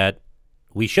way that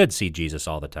we should see Jesus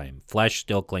all the time. Flesh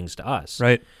still clings to us.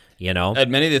 Right.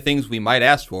 And many of the things we might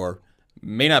ask for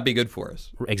may not be good for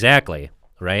us. Exactly.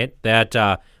 Right. That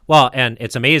and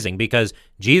it's amazing because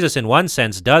Jesus, in one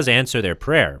sense, does answer their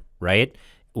prayer. Right.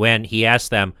 When he asks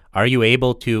them, "Are you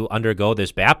able to undergo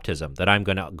this baptism that I'm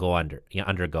going to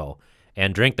undergo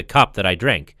and drink the cup that I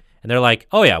drink?" And they're like,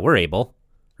 "Oh yeah, we're able."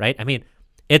 Right. I mean,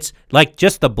 it's like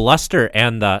just the bluster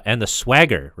and the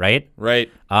swagger. Right. Right.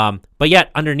 But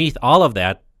yet underneath all of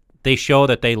that, they show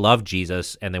that they love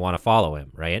Jesus and they want to follow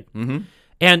him. Right. Mm-hmm.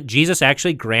 And Jesus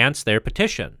actually grants their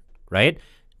petition. Right.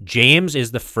 James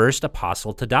is the first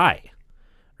apostle to die.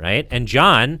 Right. And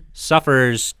John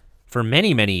suffers for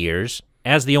many, many years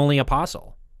as the only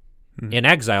apostle in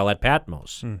exile at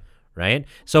Patmos, right?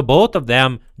 So both of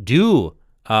them do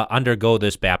undergo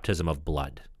this baptism of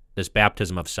blood, this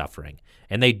baptism of suffering,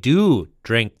 and they do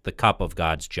drink the cup of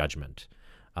God's judgment.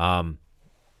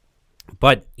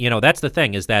 But, that's the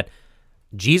thing, is that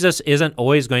Jesus isn't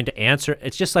always going to answer.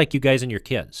 It's just like you guys and your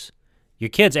kids. Your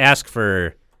kids ask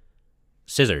for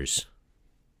scissors,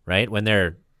 right, when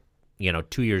they're,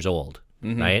 2 years old,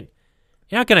 right?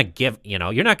 You're not gonna give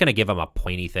them a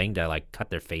pointy thing to like cut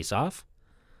their face off.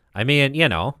 I mean, you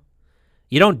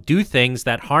don't do things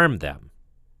that harm them.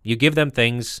 You give them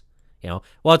things, well,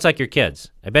 it's like your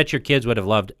kids. I bet your kids would have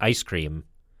loved ice cream,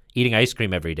 eating ice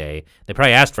cream every day. They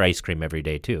probably asked for ice cream every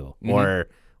day too, or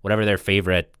whatever their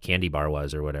favorite candy bar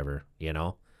was or whatever,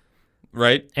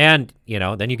 Right. And,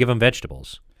 then you give them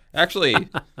vegetables. Actually,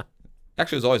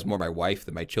 it was always more my wife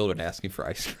than my children asking for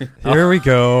ice cream. Here we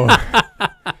go.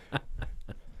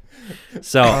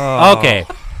 So, okay.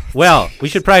 Well, we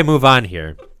should probably move on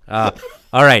here. All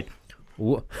right.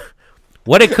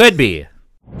 What it could be.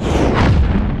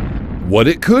 What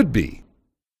it could be.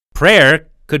 Prayer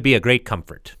could be a great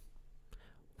comfort.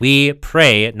 We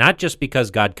pray not just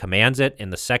because God commands it in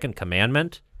the second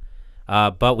commandment,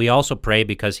 but we also pray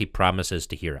because he promises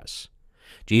to hear us.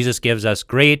 Jesus gives us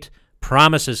great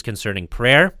promises concerning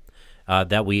prayer,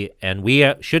 that we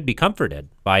should be comforted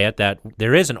by it, that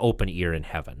there is an open ear in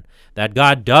heaven, that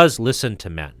God does listen to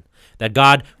men, that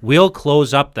God will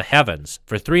close up the heavens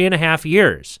for 3.5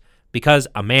 years because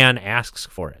a man asks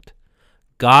for it.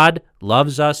 God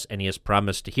loves us, and he has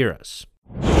promised to hear us.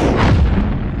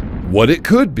 What it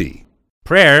could be.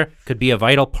 Prayer could be a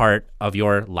vital part of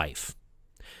your life.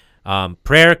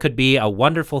 Prayer could be a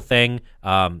wonderful thing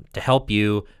to help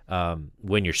you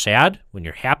when you're sad, when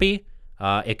you're happy.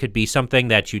 It could be something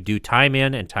that you do time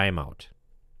in and time out.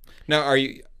 Now, are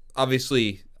you,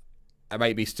 obviously, I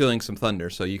might be stealing some thunder,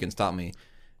 so you can stop me.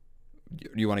 Do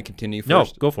you want to continue first?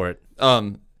 No, go for it.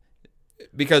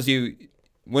 Because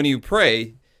when you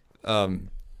pray the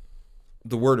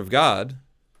word of God,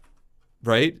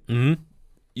 right? Mm-hmm.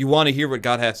 you want to hear what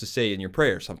God has to say in your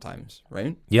prayer sometimes,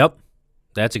 right? Yep,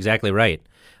 that's exactly right.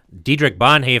 Dietrich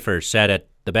Bonhoeffer said it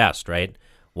the best, right?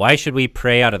 Why should we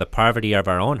pray out of the poverty of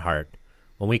our own heart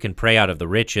when we can pray out of the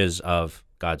riches of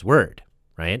God's Word,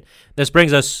 right? This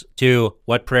brings us to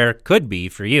what prayer could be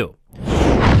for you.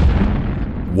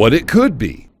 What it could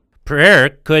be. Prayer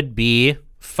could be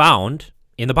found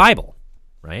in the Bible,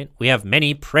 right? We have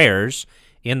many prayers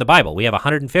in the Bible. We have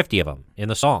 150 of them in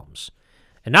the Psalms.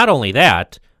 And not only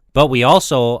that, but we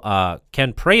also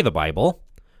can pray the Bible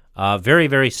very,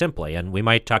 very simply, and we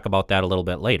might talk about that a little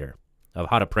bit later, of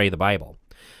how to pray the Bible.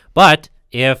 But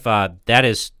if that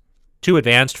is too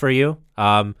advanced for you,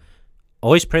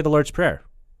 always pray the Lord's Prayer.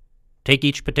 Take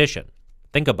each petition.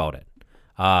 Think about it.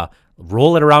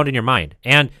 Roll it around in your mind.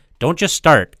 And don't just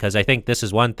start, because I think this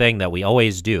is one thing that we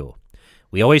always do.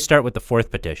 We always start with the fourth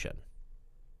petition,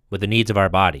 with the needs of our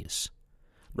bodies.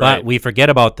 Right. But we forget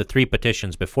about the three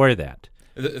petitions before that.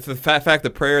 The fact, the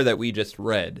prayer that we just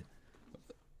read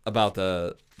about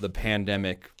the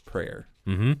pandemic prayer,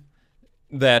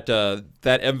 that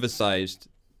emphasized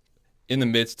in the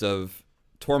midst of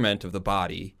torment of the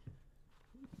body,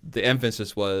 the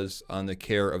emphasis was on the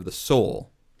care of the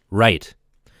soul. Right.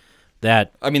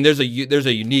 That. I mean, there's a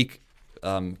unique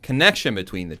connection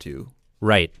between the two.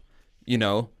 Right.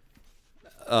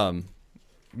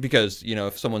 Because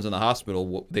if someone's in the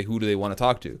hospital, who do they want to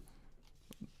talk to?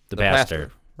 The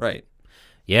pastor. Right.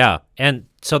 Yeah. And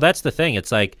so that's the thing.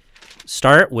 It's like,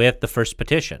 start with the first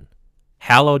petition.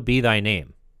 Hallowed be thy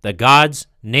name. That God's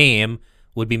name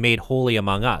would be made holy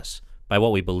among us by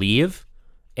what we believe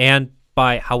and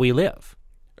by how we live.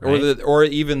 Right? Or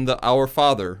even the Our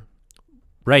Father.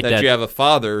 Right. That you have a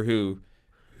Father who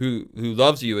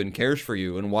loves you and cares for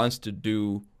you and wants to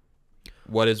do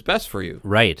what is best for you.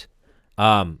 Right.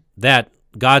 That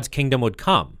God's kingdom would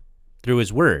come through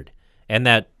his word, and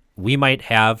that we might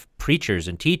have preachers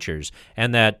and teachers,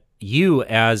 and that you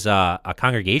as a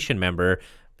congregation member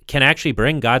can actually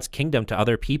bring God's kingdom to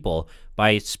other people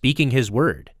by speaking his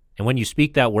word. And when you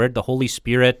speak that word, the Holy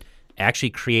Spirit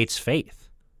actually creates faith,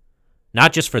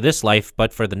 not just for this life,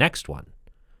 but for the next one,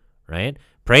 right?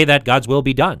 Pray that God's will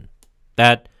be done,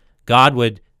 that God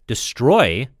would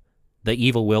destroy the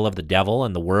evil will of the devil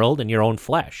and the world and your own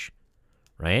flesh,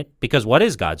 right? Because what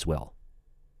is God's will?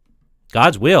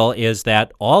 God's will is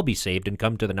that all be saved and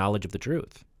come to the knowledge of the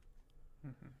truth.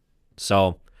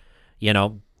 So,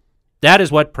 that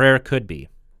is what prayer could be.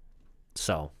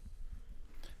 So.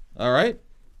 All right.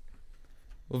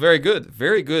 Well, very good.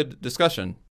 Very good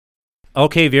discussion.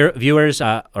 Okay, viewers,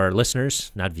 or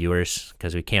listeners, not viewers,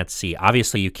 because we can't see.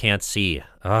 Obviously, you can't see.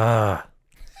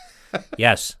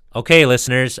 Yes. Okay,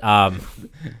 listeners. The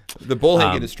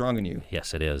Bollhagen is strong in you.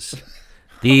 Yes, it is.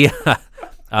 The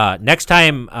next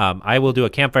time I will do a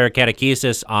campfire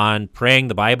catechesis on praying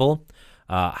the Bible,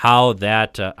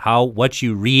 how what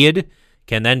you read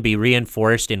can then be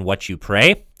reinforced in what you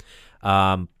pray.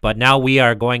 But now we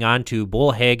are going on to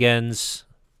Bollhagen's,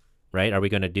 right? Are we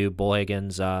going to do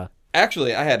Bollhagen's?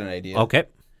 Actually, I had an idea. Okay.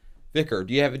 Vicar,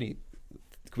 do you have any?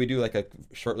 Can we do like a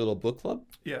short little book club?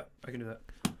 Yeah, I can do that.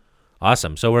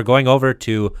 Awesome. So we're going over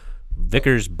to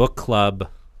Vicar's book club.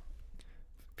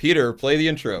 Peter, play the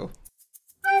intro.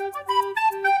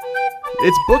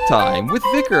 It's book time with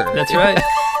Vicar. That's right.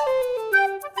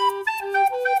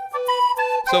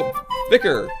 So,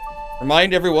 Vicar,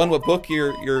 remind everyone what book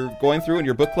you're going through in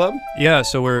your book club. Yeah,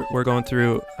 so we're going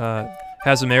through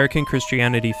Has American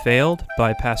Christianity Failed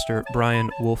by Pastor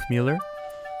Brian Wolfmueller,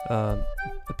 a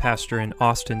pastor in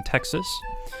Austin, Texas.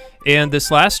 And this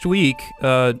last week,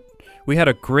 we had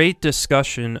a great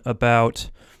discussion about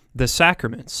the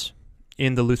sacraments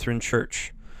in the Lutheran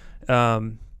Church.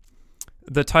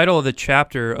 The title of the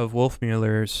chapter of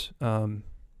Wolfmueller's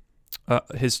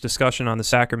his discussion on the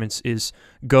sacraments is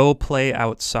 "Go Play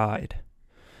Outside."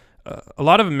 A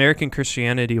lot of American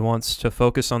Christianity wants to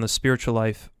focus on the spiritual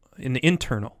life in the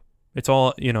internal. It's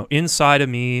all, inside of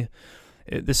me.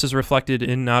 This is reflected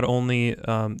in not only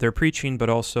their preaching, but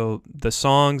also the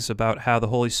songs about how the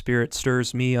Holy Spirit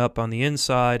stirs me up on the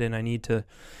inside, and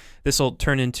this will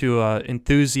turn into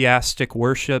enthusiastic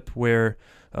worship where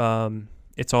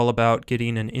it's all about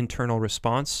getting an internal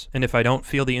response. And if I don't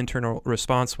feel the internal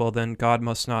response, well, then God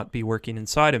must not be working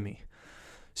inside of me.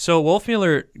 So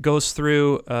Wolfmueller goes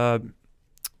through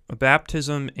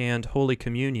baptism and Holy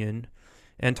Communion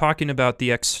and talking about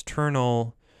the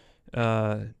external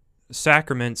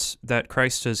sacraments that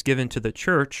Christ has given to the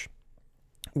church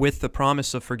with the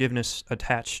promise of forgiveness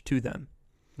attached to them.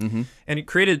 Mm-hmm. And it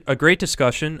created a great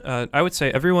discussion. I would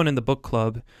say everyone in the book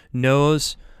club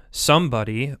knows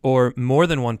somebody or more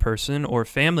than one person or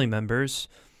family members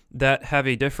that have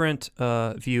a different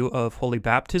view of holy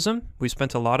baptism. We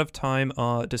spent a lot of time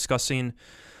discussing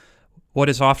what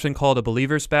is often called a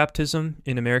believer's baptism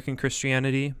in American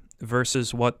Christianity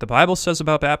versus what the Bible says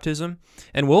about baptism.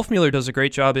 And Wolfmueller does a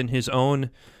great job in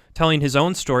telling his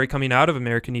own story coming out of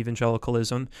American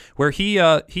evangelicalism, where he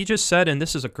just said, and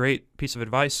this is a great piece of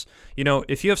advice,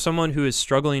 if you have someone who is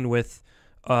struggling with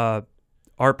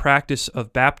our practice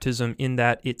of baptism in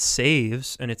that it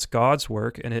saves and it's God's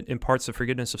work and it imparts the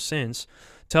forgiveness of sins,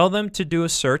 tell them to do a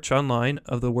search online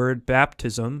of the word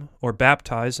baptism or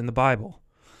baptize in the Bible.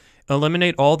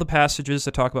 Eliminate all the passages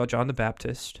that talk about John the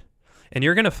Baptist, and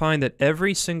you're going to find that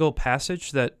every single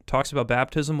passage that talks about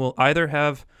baptism will either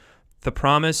have the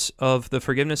promise of the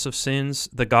forgiveness of sins,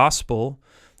 the gospel,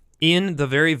 in the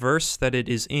very verse that it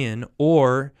is in,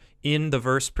 or in the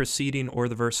verse preceding or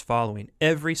the verse following,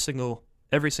 every single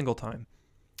time.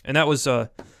 And that was, in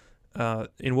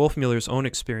Wolfmueller's own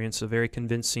experience, a very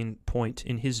convincing point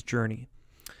in his journey.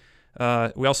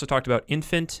 We also talked about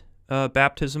infant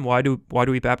baptism. Why do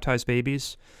we baptize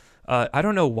babies? I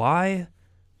don't know why.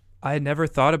 I had never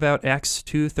thought about Acts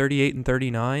 2:38 and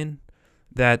 39,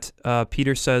 that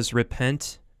Peter says,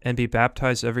 "Repent and be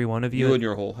baptized, every one of you." You and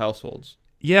your whole households.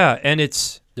 Yeah, and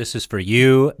this is for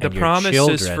you and the your promise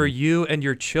children. is for you and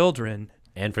your children.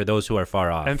 And for those who are far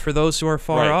off. And for those who are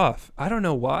far Right. off. I don't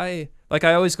know why. Like,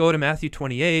 I always go to Matthew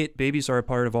 28, babies are a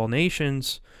part of all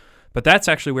nations. But that's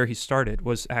actually where he started,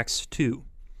 was Acts 2.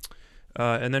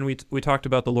 And then we talked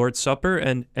about the Lord's Supper.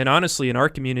 And honestly, in our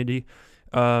community,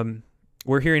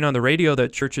 we're hearing on the radio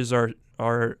that churches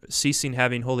are ceasing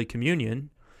having Holy Communion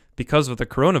because of the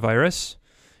coronavirus.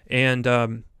 And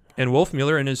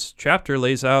Wolfmueller in his chapter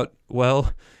lays out,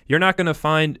 well, you're not going to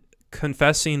find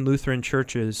confessing Lutheran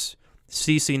churches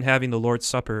ceasing having the Lord's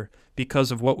Supper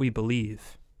because of what we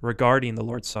believe regarding the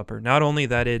Lord's Supper. Not only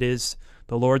that it is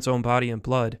the Lord's own body and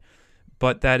blood,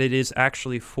 but that it is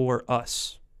actually for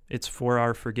us. It's for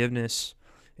our forgiveness.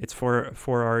 It's for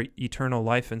our eternal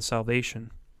life and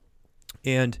salvation.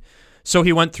 And so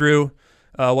he went through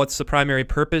what's the primary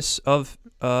purpose of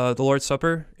the Lord's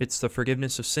Supper? It's the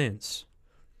forgiveness of sins.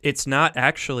 It's not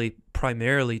actually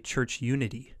primarily church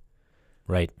unity.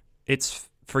 Right. It's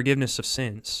forgiveness of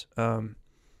sins,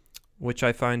 which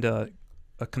I find a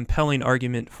compelling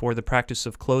argument for the practice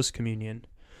of closed communion.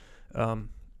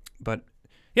 But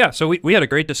yeah, so we had a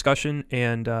great discussion,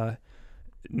 and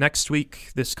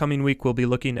this coming week, we'll be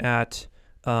looking at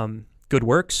good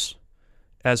works,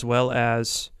 as well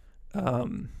as, I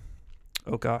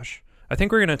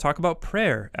think we're going to talk about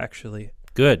prayer, actually.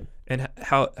 Good. And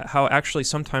how actually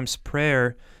sometimes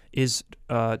prayer is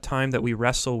time that we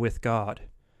wrestle with God.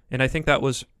 And I think that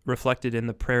was reflected in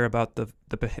the prayer about the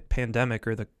pandemic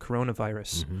or the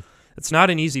coronavirus. Mm-hmm. It's not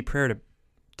an easy prayer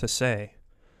to say.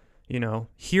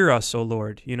 Hear us, O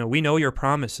Lord. We know your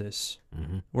promises.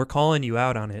 Mm-hmm. We're calling you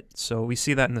out on it. So we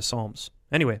see that in the Psalms.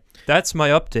 Anyway, that's my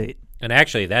update. And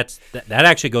actually, that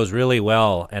actually goes really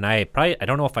well. And I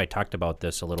don't know if I talked about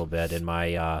this a little bit in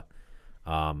my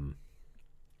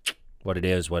what it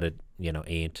is, what it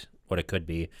ain't, what it could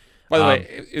be. By the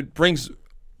way, it brings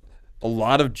a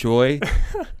lot of joy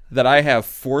that I have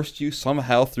forced you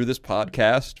somehow through this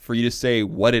podcast for you to say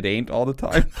what it ain't all the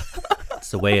time. It's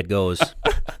the way it goes.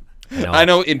 I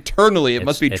know internally it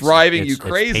must be driving you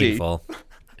crazy.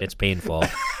 It's painful.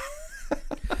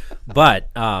 But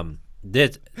I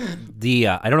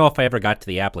don't know if I ever got to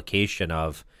the application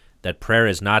of that prayer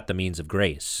is not the means of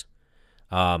grace.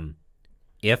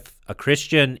 If a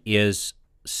Christian is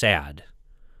sad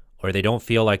or they don't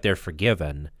feel like they're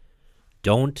forgiven,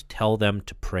 don't tell them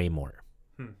to pray more.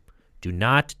 Do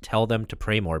not tell them to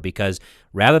pray more, because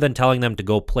rather than telling them to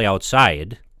go play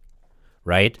outside,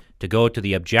 right, to go to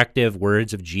the objective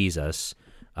words of Jesus,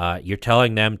 you're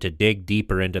telling them to dig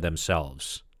deeper into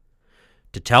themselves.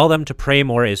 To tell them to pray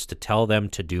more is to tell them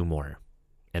to do more,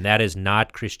 and that is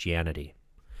not Christianity.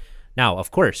 Now,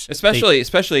 of course, especially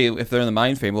if they're in the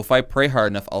mind frame, well, if I pray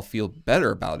hard enough, I'll feel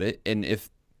better about it, and if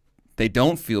they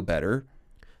don't feel better,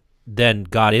 then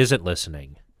God isn't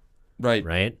listening. Right.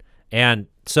 Right? And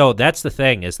so that's the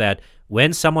thing, is that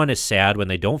when someone is sad, when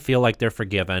they don't feel like they're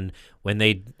forgiven, when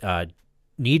they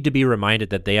need to be reminded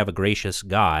that they have a gracious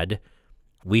God,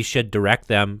 we should direct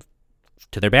them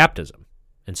to their baptism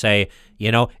and say,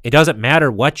 it doesn't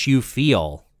matter what you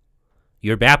feel,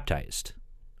 you're baptized,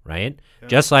 right? Yeah.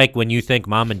 Just like when you think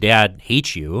mom and dad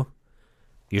hate you,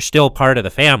 you're still part of the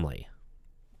family,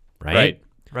 right?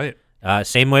 Right.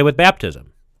 Same way with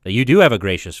baptism, that you do have a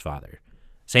gracious Father.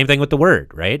 Same thing with the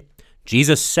Word, right?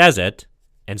 Jesus says it,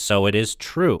 and so it is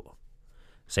true.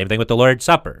 Same thing with the Lord's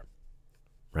Supper,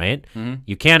 right? Mm-hmm.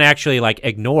 You can't actually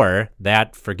ignore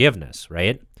that forgiveness,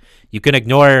 right? you can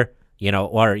ignore,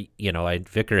 or,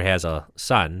 Vicar has a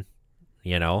son,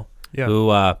 who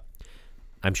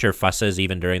I'm sure fusses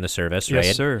even during the service, right?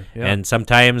 Yes, sir. Yeah. And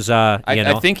sometimes,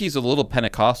 I think he's a little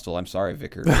Pentecostal. I'm sorry,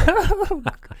 Vicar.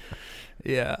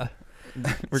 Yeah.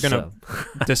 We're going to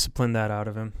discipline that out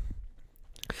of him.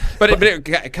 But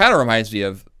it kind of reminds me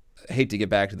of, I hate to get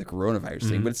back to the coronavirus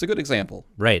thing, but it's a good example.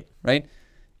 Right.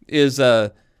 Is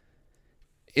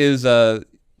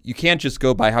you can't just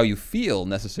go by how you feel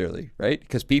necessarily, right?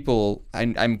 Because people,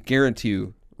 I'm guarantee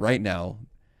you right now,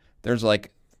 there's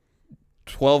like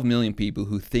 12 million people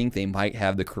who think they might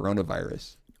have the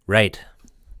coronavirus. Right.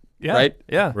 Yeah. Right?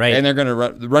 Yeah. Right. And they're going to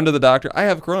run to the doctor. I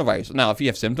have coronavirus. Now, if you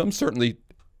have symptoms, certainly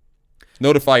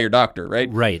notify your doctor, right?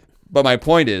 Right. But my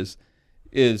point is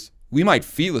we might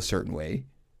feel a certain way,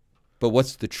 but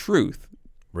what's the truth?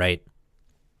 Right.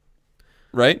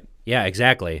 Right? Yeah,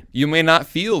 exactly. You may not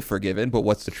feel forgiven, but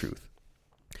what's the truth?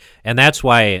 And that's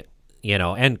why,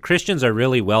 and Christians are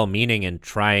really well-meaning in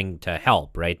trying to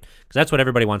help, right? Because that's what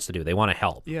everybody wants to do. They want to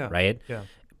help, right? Yeah.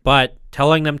 But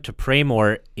telling them to pray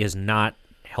more is not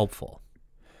helpful.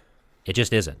 It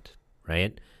just isn't,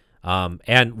 right?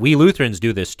 And we Lutherans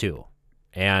do this too.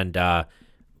 And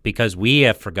because we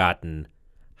have forgotten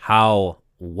how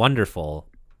wonderful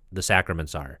the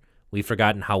sacraments are. We've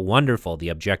forgotten how wonderful the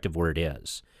objective word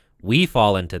is. We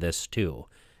fall into this too.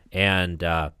 And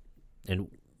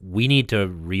we need to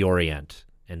reorient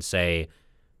and say,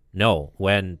 no,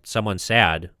 when someone's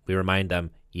sad, we remind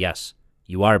them, yes,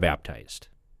 you are baptized.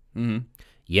 Mm-hmm.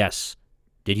 Yes.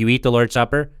 Did you eat the Lord's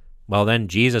Supper? Well, then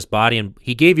Jesus' body, and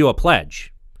he gave you a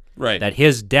pledge that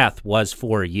his death was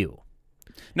for you.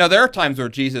 Now, there are times where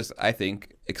Jesus, I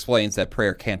think, explains that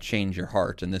prayer can't change your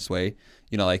heart in this way.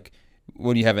 Like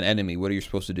when you have an enemy, what are you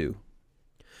supposed to do?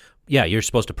 Yeah, you're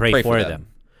supposed to pray for them,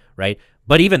 right?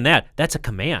 But even that's a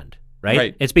command,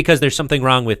 right? It's because there's something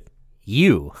wrong with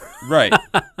you. Right.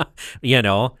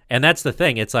 And that's the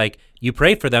thing. It's like you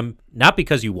pray for them not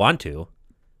because you want to,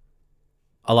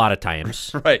 a lot of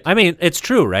times. Right. I mean, it's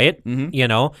true, right?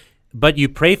 Mm-hmm. But you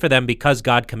pray for them because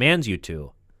God commands you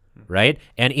to, right?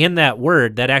 And in that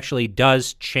word, that actually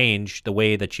does change the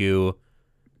way that you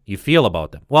feel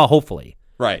about them. Well, hopefully.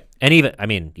 Right. And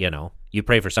even, you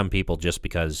pray for some people just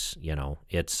because,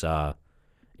 it's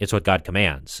what God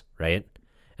commands, right?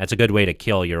 That's a good way to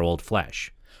kill your old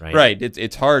flesh, right? Right.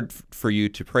 It's hard for you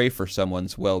to pray for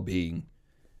someone's well-being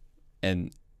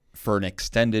and for an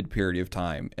extended period of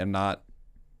time and not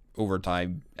over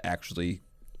time actually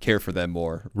care for them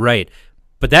more. Right.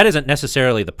 But that isn't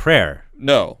necessarily the prayer.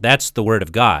 No. That's the word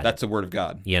of God. That's the word of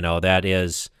God. That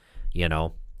is,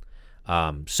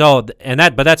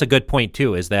 but that's a good point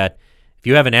too, is that if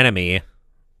you have an enemy,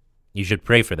 you should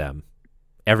pray for them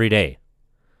every day,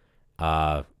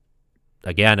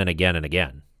 again and again and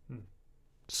again.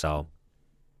 So,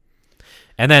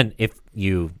 and then if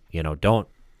you, don't,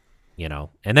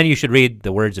 and then you should read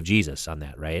the words of Jesus on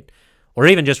that, right? Or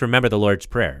even just remember the Lord's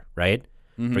Prayer, right?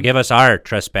 Mm-hmm. Forgive us our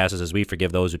trespasses as we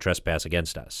forgive those who trespass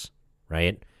against us,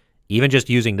 right? Even just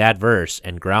using that verse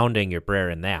and grounding your prayer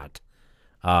in that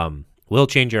will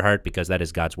change your heart because that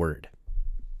is God's word.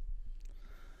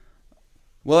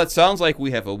 Well, it sounds like we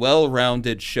have a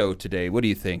well-rounded show today. What do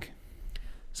you think?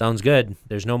 Sounds good.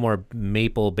 There's no more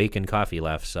maple bacon coffee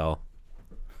left, so.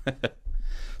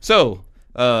 So,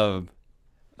 on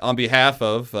behalf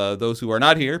of those who are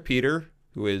not here, Peter,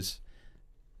 who is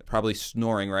probably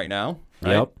snoring right now,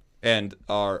 right? Yep. And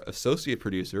our associate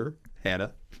producer,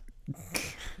 Hannah.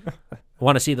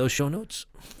 Want to see those show notes?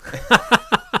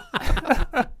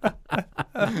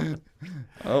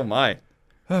 Oh my.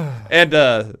 And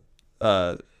I'm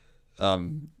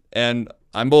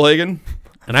Bollhagen.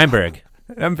 And I'm Berg.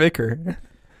 I'm Vicar.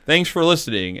 Thanks for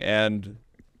listening, and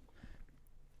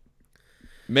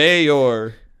may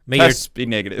your tests be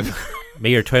negative. May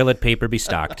your toilet paper be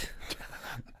stocked.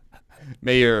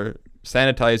 May your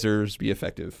sanitizers be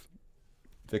effective.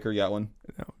 Vicar, you got one?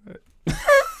 No.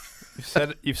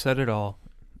 You've said it all,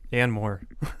 and more.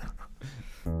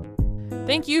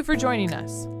 Thank you for joining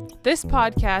us. This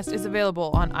podcast is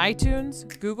available on iTunes,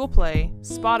 Google Play,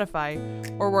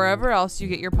 Spotify, or wherever else you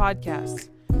get your podcasts.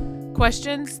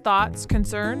 Questions, thoughts,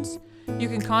 concerns? You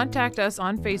can contact us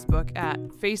on Facebook at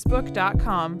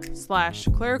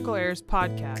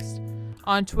facebook.com/clericalerrorspodcast,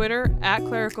 on Twitter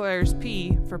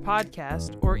 @clericalerrorsp for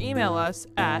podcast, or email us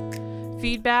at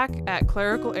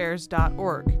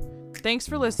feedback@clericalerrors.org. Thanks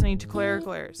for listening to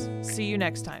Clerical Errors. See you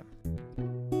next time.